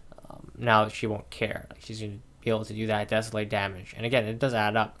 Now she won't care. She's going to be able to do that Desolate damage. And again, it does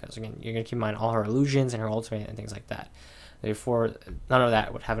add up, because again, you're going to keep in mind all her illusions and her ultimate and things like that. Therefore, none of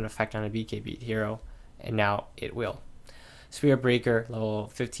that would have an effect on a BKB hero, and now it will. Spirit Breaker, level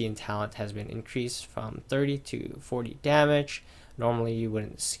 15 talent has been increased from 30 to 40 damage. Normally you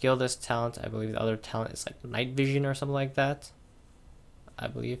wouldn't skill this talent. I believe the other talent is like Night Vision or something like that, I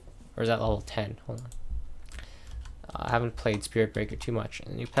believe. Or is that level 10? Hold on. I haven't played Spirit Breaker too much in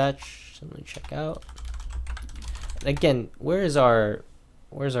the new patch, so let me check out. And again, where's our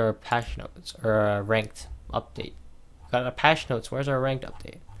patch notes or our ranked update? Got a patch notes. Where's our ranked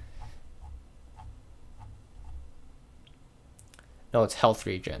update? No, it's health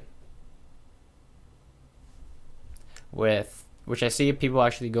regen. Which I see people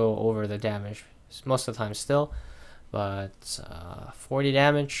actually go over the damage most of the time still, But 40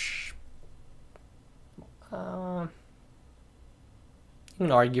 damage, you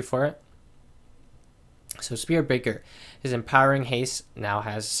can argue for it. So Spirit Breaker, his empowering haste now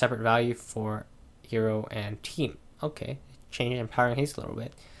has separate value for hero and team. Okay, change empowering haste a little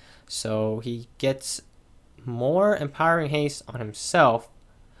bit. So he gets more empowering haste on himself,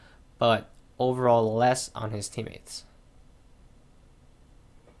 but overall less on his teammates.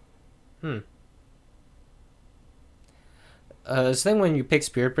 The thing when you pick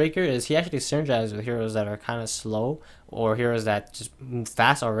Spirit Breaker is he actually synergizes with heroes that are kind of slow or heroes that just move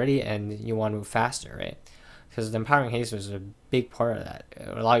fast already and you want to move faster, right? Because the empowering haste was a big part of that. It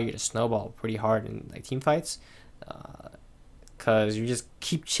would allow you to snowball pretty hard in like team fights, because you just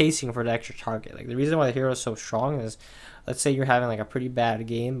keep chasing for the extra target. Like the reason why the hero is so strong is, let's say you're having like a pretty bad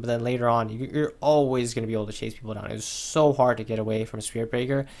game, but then later on you're always going to be able to chase people down. It's so hard to get away from Spirit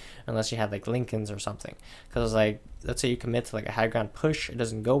Breaker unless you have like Lincolns or something. Because like let's say you commit to like a high ground push, it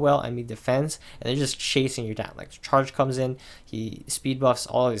doesn't go well, enemy defense, and they're just chasing you down. Like charge comes in, he speed buffs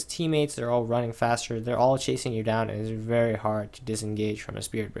all of his teammates, they're all running faster, they're all chasing you down, and it's very hard to disengage from a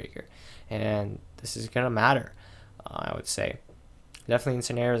Spirit Breaker. And this is gonna matter, I would say. Definitely in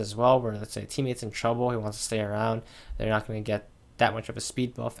scenarios as well where, let's say, a teammate's in trouble, he wants to stay around, they're not going to get that much of a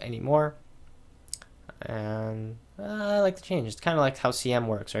speed buff anymore. And I like the change. It's kind of like how CM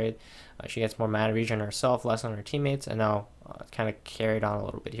works, right? She gets more mana regen herself, less on her teammates, and now kind of carried on a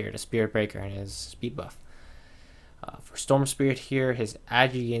little bit here to Spirit Breaker and his speed buff. For Storm Spirit here, his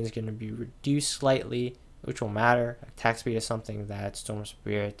agi gain is going to be reduced slightly, which will matter. Attack speed is something that Storm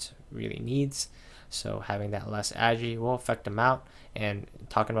Spirit really needs, so having that less agi will affect him out. And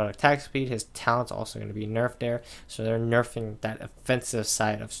talking about attack speed, his talent's also going to be nerfed there, so they're nerfing that offensive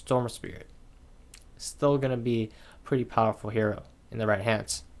side of Storm Spirit. Still going to be a pretty powerful hero in the right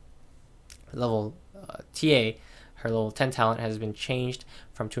hands. Level TA, her level 10 talent has been changed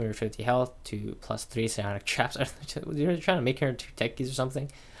from 250 health to +3 psionic traps. They're trying to make her into techies or something.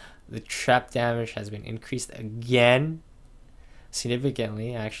 The trap damage has been increased again,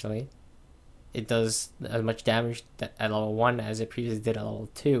 significantly actually. It does as much damage at level 1 as it previously did at level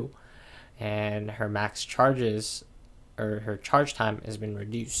 2. And her max charges, or her charge time, has been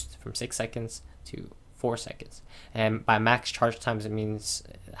reduced from 6 seconds to 4 seconds. And by max charge times, it means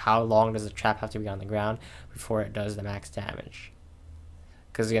how long does the trap have to be on the ground before it does the max damage.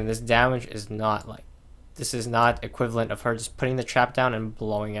 Because again, this damage is not like, this is not equivalent of her just putting the trap down and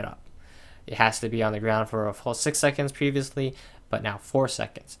blowing it up. It has to be on the ground for a full 6 seconds previously, but now 4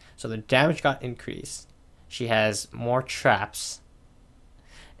 seconds. So the damage got increased. She has more traps,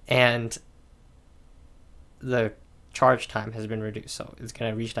 and the charge time has been reduced, so it's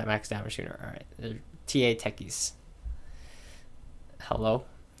gonna reach that max damage sooner. All right, TA techies. Hello.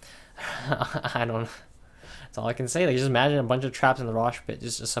 I don't. That's all I can say. Like, just imagine a bunch of traps in the Rosh pit.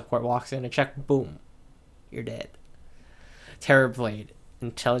 Just a support walks in, a check, boom, you're dead. Terrorblade.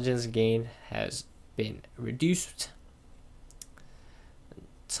 Intelligence gain has been reduced.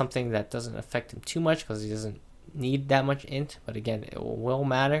 Something that doesn't affect him too much because he doesn't need that much int, but again, it will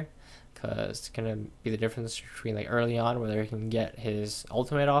matter because it's gonna be the difference between like early on whether he can get his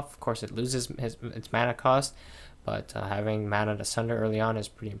ultimate off. Of course, it loses its mana cost, but having mana to sunder early on is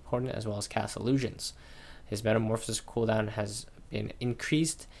pretty important, as well as cast illusions. His metamorphosis cooldown has been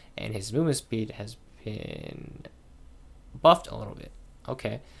increased, and his movement speed has been buffed a little bit.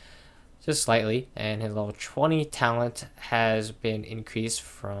 Okay, just slightly. And his level 20 talent has been increased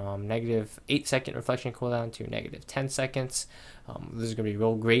from -8 second reflection cooldown to -10 seconds. This is going to be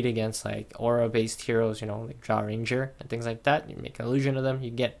real great against like aura based heroes, you know, like Draw Ranger and things like that. You make an illusion of them, you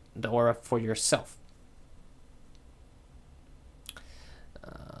get the aura for yourself.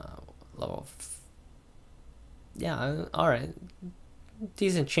 Yeah, alright.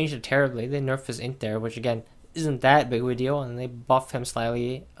 Decent change to Terribly. They nerf his int there, which again isn't that big of a deal, and they buff him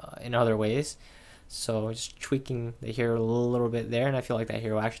slightly in other ways. So just tweaking the hero a little bit there, and I feel like that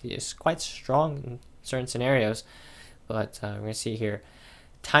hero actually is quite strong in certain scenarios. But we're going to see here.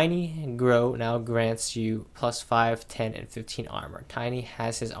 Tiny Grow now grants you +5, 10, and 15 armor. Tiny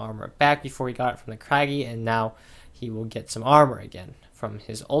has his armor back before he got it from the Craggy, and now he will get some armor again from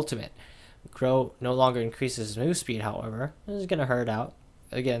his ultimate. Grow no longer increases his move speed, however. This is going to hurt out.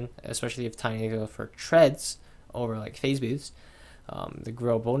 Again, especially if Tiny goes for treads over like phase boots. The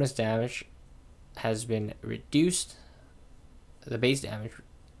Grow bonus damage has been reduced. The base damage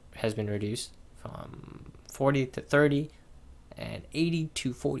has been reduced from 40 to 30 and 80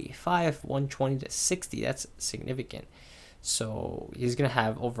 to 45, 120 to 60. That's significant. So he's going to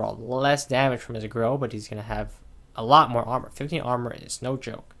have overall less damage from his Grow, but he's going to have a lot more armor. 15 armor is no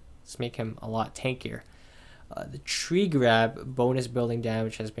joke. Let's make him a lot tankier. The tree grab bonus building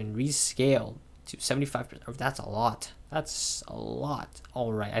damage has been rescaled to 75%. Oh, that's a lot. That's a lot.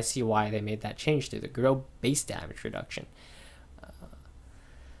 All right, I see why they made that change to the grow base damage reduction.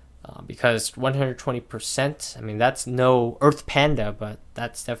 Because 120%, I mean, that's no Earth Panda, but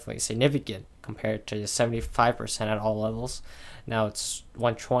that's definitely significant compared to 75% at all levels. Now it's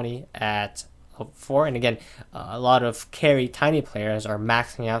 120 at level 4. And again, a lot of carry tiny players are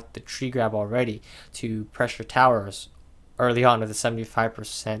maxing out the tree grab already to pressure towers early on with the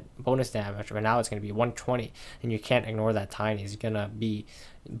 75% bonus damage, but now it's going to be 120, and you can't ignore that tiny. He's going to be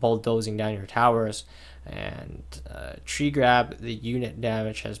bulldozing down your towers. And tree grab, the unit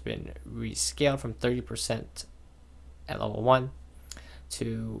damage has been rescaled from 30% at level 1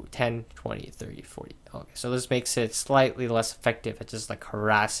 to 10, 20, 30, 40. Okay, so this makes it slightly less effective at just like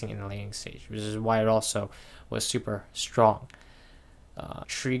harassing in the laning stage, which is why it also was super strong.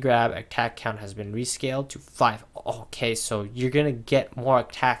 Tree grab attack count has been rescaled to 5. Okay, so you're gonna get more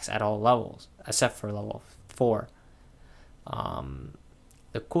attacks at all levels except for level 4.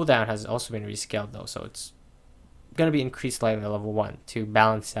 The cooldown has also been rescaled though, so it's gonna be increased slightly at level 1 to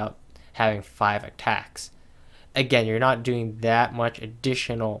balance out having 5 attacks. Again, you're not doing that much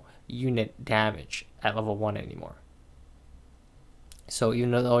additional unit damage at level 1 anymore. So even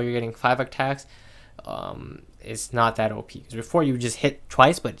though you're getting 5 attacks, it's not that OP. Because before you just hit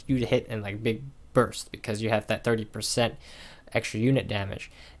twice, but you'd hit in like big bursts because you have that 30% extra unit damage.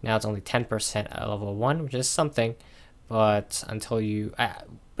 Now it's only 10% at level 1, which is something. But until you,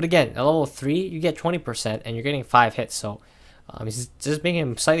 but again, at level 3, you get 20% and you're getting 5 hits. So it's just making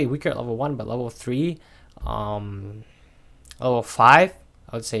him slightly weaker at level 1, but level 3, level 5,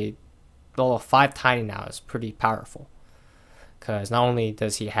 I would say level 5 tiny now is pretty powerful. Because not only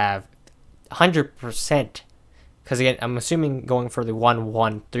does he have 100%, because again, I'm assuming going for the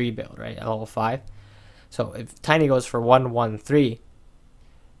 1-1-3 build, right, at level 5. So if Tiny goes for 1-1-3,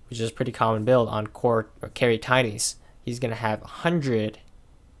 which is a pretty common build on core or carry Tinies, he's going to have 100%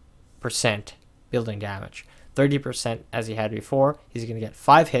 building damage. 30% as he had before. He's going to get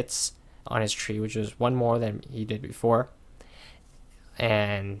 5 hits on his tree, which is 1 more than he did before.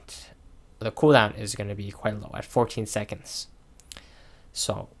 And the cooldown is going to be quite low at 14 seconds.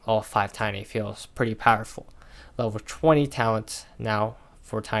 So all 5 Tiny feels pretty powerful. Level 20 talent now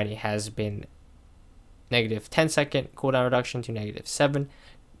for Tiny has been negative 10-second cooldown reduction to negative 7.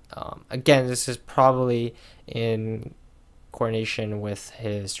 Again, this is probably in coordination with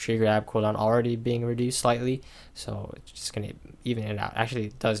his tree grab cooldown already being reduced slightly. So it's just going to even it out. Actually,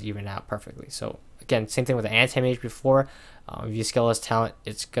 it does even out perfectly. So again, same thing with the anti-mage before. If you scale his talent,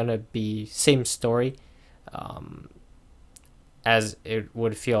 it's going to be same story. As it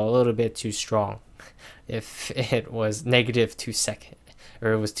would feel a little bit too strong if it was negative 2 seconds,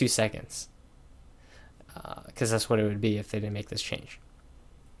 or it was 2 seconds, because that's what it would be if they didn't make this change.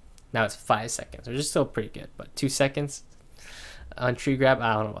 Now it's 5 seconds, which is still pretty good, but 2 seconds on tree grab,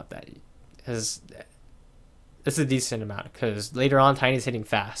 I don't know about that, because it's a decent amount, because later on Tiny's hitting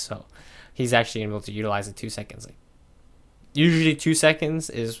fast, so he's actually able to utilize the 2 seconds. Like, usually 2 seconds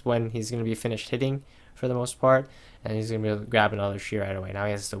is when he's going to be finished hitting for the most part, and he's going to be able to grab another tree right away. Now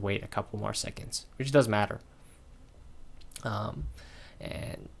he has to wait a couple more seconds, which does matter.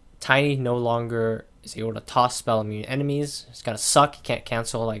 And Tiny no longer is able to toss spell immune enemies. It's going to suck. You can't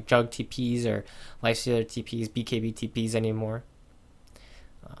cancel like Jug TPs or Lifestealer TPs, BKB TPs anymore.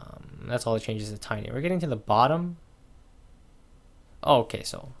 That's all the changes to Tiny. We're getting to the bottom. Oh, okay,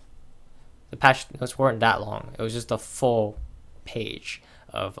 so the patch notes weren't that long. It was just a full page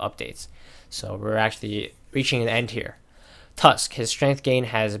of updates. So we're actually reaching the end here. Tusk, his strength gain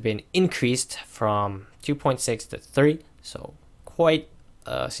has been increased from 2.6 to 3, so quite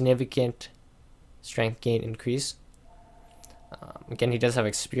a significant strength gain increase. Again, he does have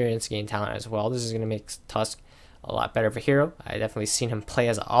experience gain talent as well. This is going to make Tusk a lot better of a hero. I definitely seen him play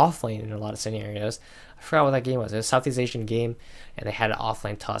as an offlane in a lot of scenarios. I forgot what that game was. It was a Southeast Asian game, and they had an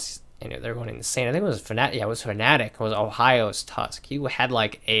offlane Tusk, and they're going insane. I think it was Fnatic. Yeah, it was Fnatic. It was Ohio's Tusk. He had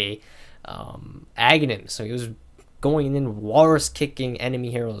like a Aghanim, so he was going in walrus kicking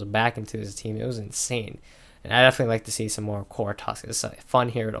enemy heroes back into his team. It was insane, and I definitely like to see some more core Tusk. It's a fun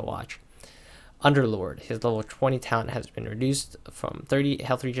hero to watch. Underlord, his level 20 talent has been reduced from 30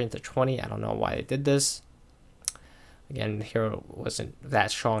 health regen to 20. I don't know why they did this. Again, the hero wasn't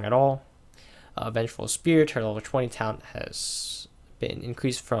that strong at all. Vengeful Spirit, her level 20 talent has been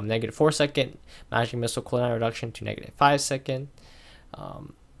increased from negative 4 second magic missile cooldown reduction to negative 5 second.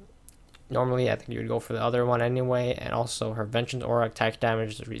 Normally, I think you would go for the other one anyway, and also her Vengeance Aura attack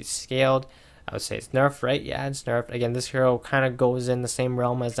damage is rescaled. I would say it's nerfed, right? Yeah, it's nerfed. Again, this hero kind of goes in the same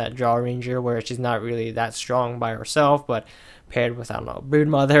realm as that Jaw Ranger, where she's not really that strong by herself, but paired with, I don't know, a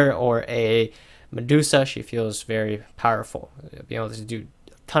Broodmother or a Medusa, she feels very powerful. Being able to do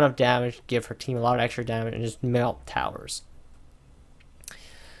a ton of damage, give her team a lot of extra damage, and just melt towers.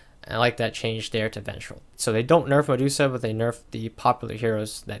 And I like that change there to Vengeful. So they don't nerf Medusa, but they nerf the popular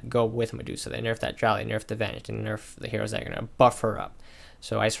heroes that go with Medusa. They nerf that Drow, they nerf the Venge, they nerf the heroes that are going to buff her up.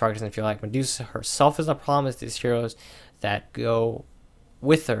 So Ice Frog doesn't feel like Medusa herself is a problem. It's these heroes that go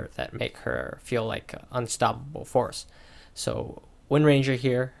with her that make her feel like an unstoppable force. So Wind Ranger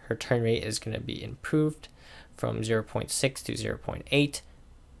here, her turn rate is going to be improved from 0.6 to 0.8,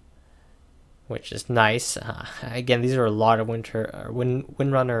 which is nice. Again, these are a lot of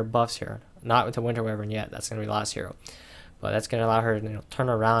Windrunner buffs here. Not with the Winter Wyvern yet. That's going to be last hero, but that's going to allow her to turn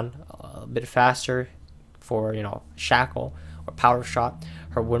around a bit faster for Shackle or Power Shot.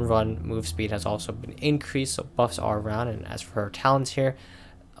 Her Wind Run move speed has also been increased, so buffs are around. And as for her talents here,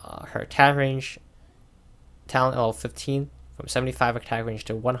 her attack range, talent level 15, from 75 attack range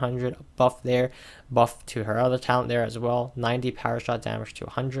to 100, a buff there. Buff to her other talent there as well, 90 Power Shot damage to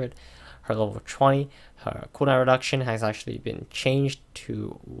 100. Her level 20, her cooldown reduction has actually been changed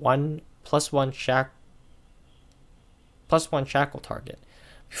to 1 + 1 shackle target.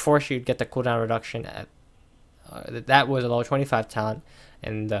 Before, she would get the cooldown reduction at that was a level 25 talent,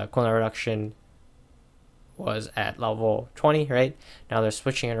 and the cooldown reduction was at level 20, right? Now they're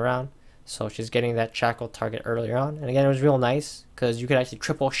switching it around, so she's getting that shackle target earlier on. And again, it was real nice because you could actually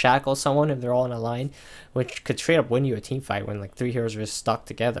triple shackle someone if they're all in a line, which could straight up win you a team fight when like 3 heroes are stuck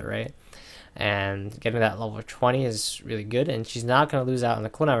together, right? And getting that level 20 is really good, and she's not going to lose out on the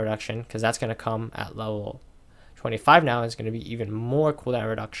cooldown reduction because that's going to come at level 25 now. It's going to be even more cooldown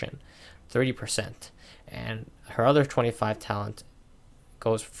reduction, 30%. And her other 25 talent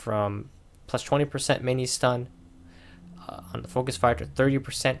goes from plus 20% mini stun on the focus fire to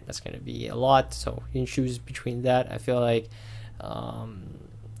 30%. That's going to be a lot, so you can choose between that. I feel like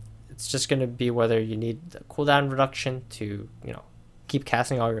it's just going to be whether you need the cooldown reduction to keep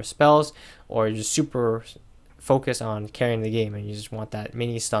casting all your spells, or you just super focus on carrying the game and you just want that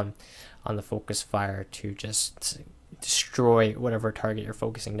mini stun on the focus fire to just destroy whatever target you're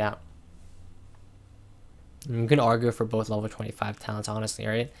focusing down. And you can argue for both level 25 talents, honestly,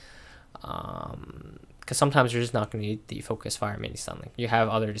 right? Because sometimes you're just not going to need the focus fire mini stun. Like, you have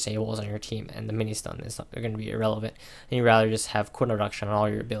other disables on your team, and the mini stun is going to be irrelevant. And you'd rather just have cooldown reduction on all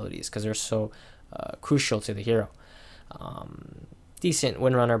your abilities because they're so crucial to the hero. Decent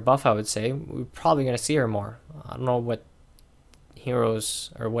Windrunner buff, I would say. We're probably going to see her more. I don't know what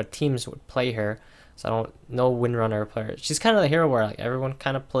heroes or what teams would play her, so I don't know Windrunner players. She's kind of the hero where like everyone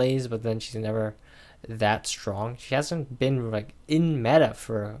kind of plays, but then she's never that strong. She hasn't been like in meta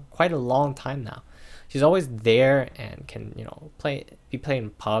for quite a long time now. She's always there and can be playing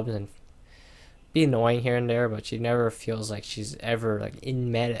pubs and be annoying here and there, but she never feels like she's ever like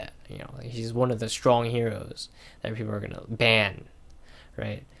in meta. Like she's one of the strong heroes that people are gonna ban,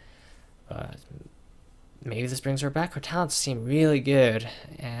 right? But maybe this brings her back. Her talents seem really good,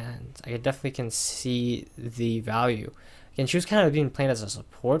 and I definitely can see the value. Again, she was kind of being played as a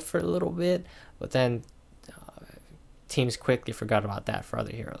support for a little bit, but then teams quickly forgot about that for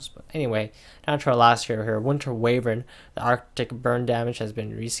other heroes. But anyway, down to our last hero here, Winter Wyvern. The Arctic burn damage has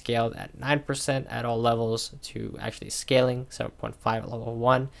been rescaled at 9% at all levels to actually scaling 7.5 at level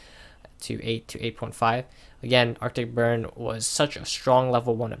 1 to 8 to 8.5. Again, Arctic Burn was such a strong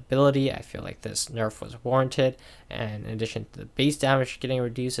level 1 ability. I feel like this nerf was warranted, and in addition to the base damage getting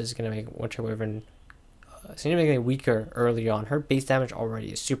reduced, is going to make Winter Wyvern significantly weaker early on. Her base damage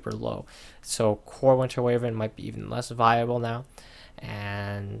already is super low, so core Winter Wyvern might be even less viable now.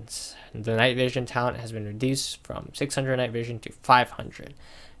 And the night vision talent has been reduced from 600 night vision to 500,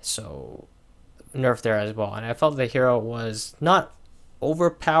 so nerf there as well. And I felt the hero was not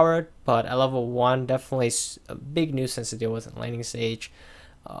overpowered, but at level 1 definitely a big nuisance to deal with in laning stage.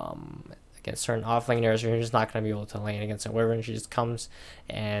 Against certain offlaners, you're just not going to be able to lane against a Wyvern. She just comes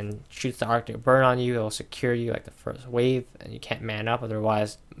and shoots the Arctic Burn on you. It'll secure you like the first wave, and you can't man up.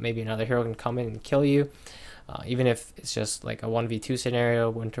 Otherwise, maybe another hero can come in and kill you. Even if it's just like a 1v2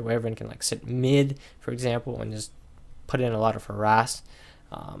 scenario, Winter Wyvern can like sit mid, for example, and just put in a lot of harass.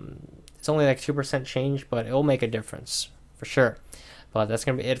 It's only like 2% change, but it will make a difference for sure. But that's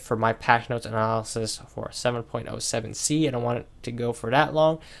going to be it for my patch notes analysis for 7.07c. I don't want it to go for that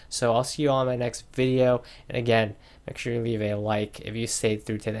long, so I'll see you all in my next video. And again, make sure you leave a like if you stayed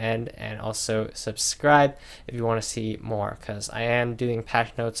through to the end, and also subscribe if you want to see more, because I am doing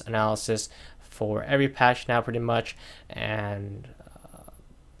patch notes analysis for every patch now pretty much, and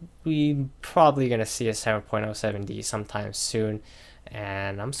we probably gonna see a 7.07D sometime soon,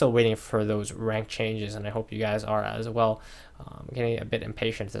 and I'm still waiting for those rank changes, and I hope you guys are as well. I'm getting a bit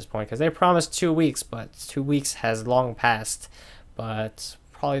impatient at this point because they promised 2 weeks, but 2 weeks has long passed. But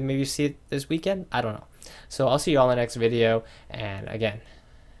probably maybe see it this weekend. I don't know. So I'll see you all in the next video, and again,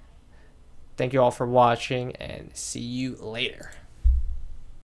 thank you all for watching, and see you later.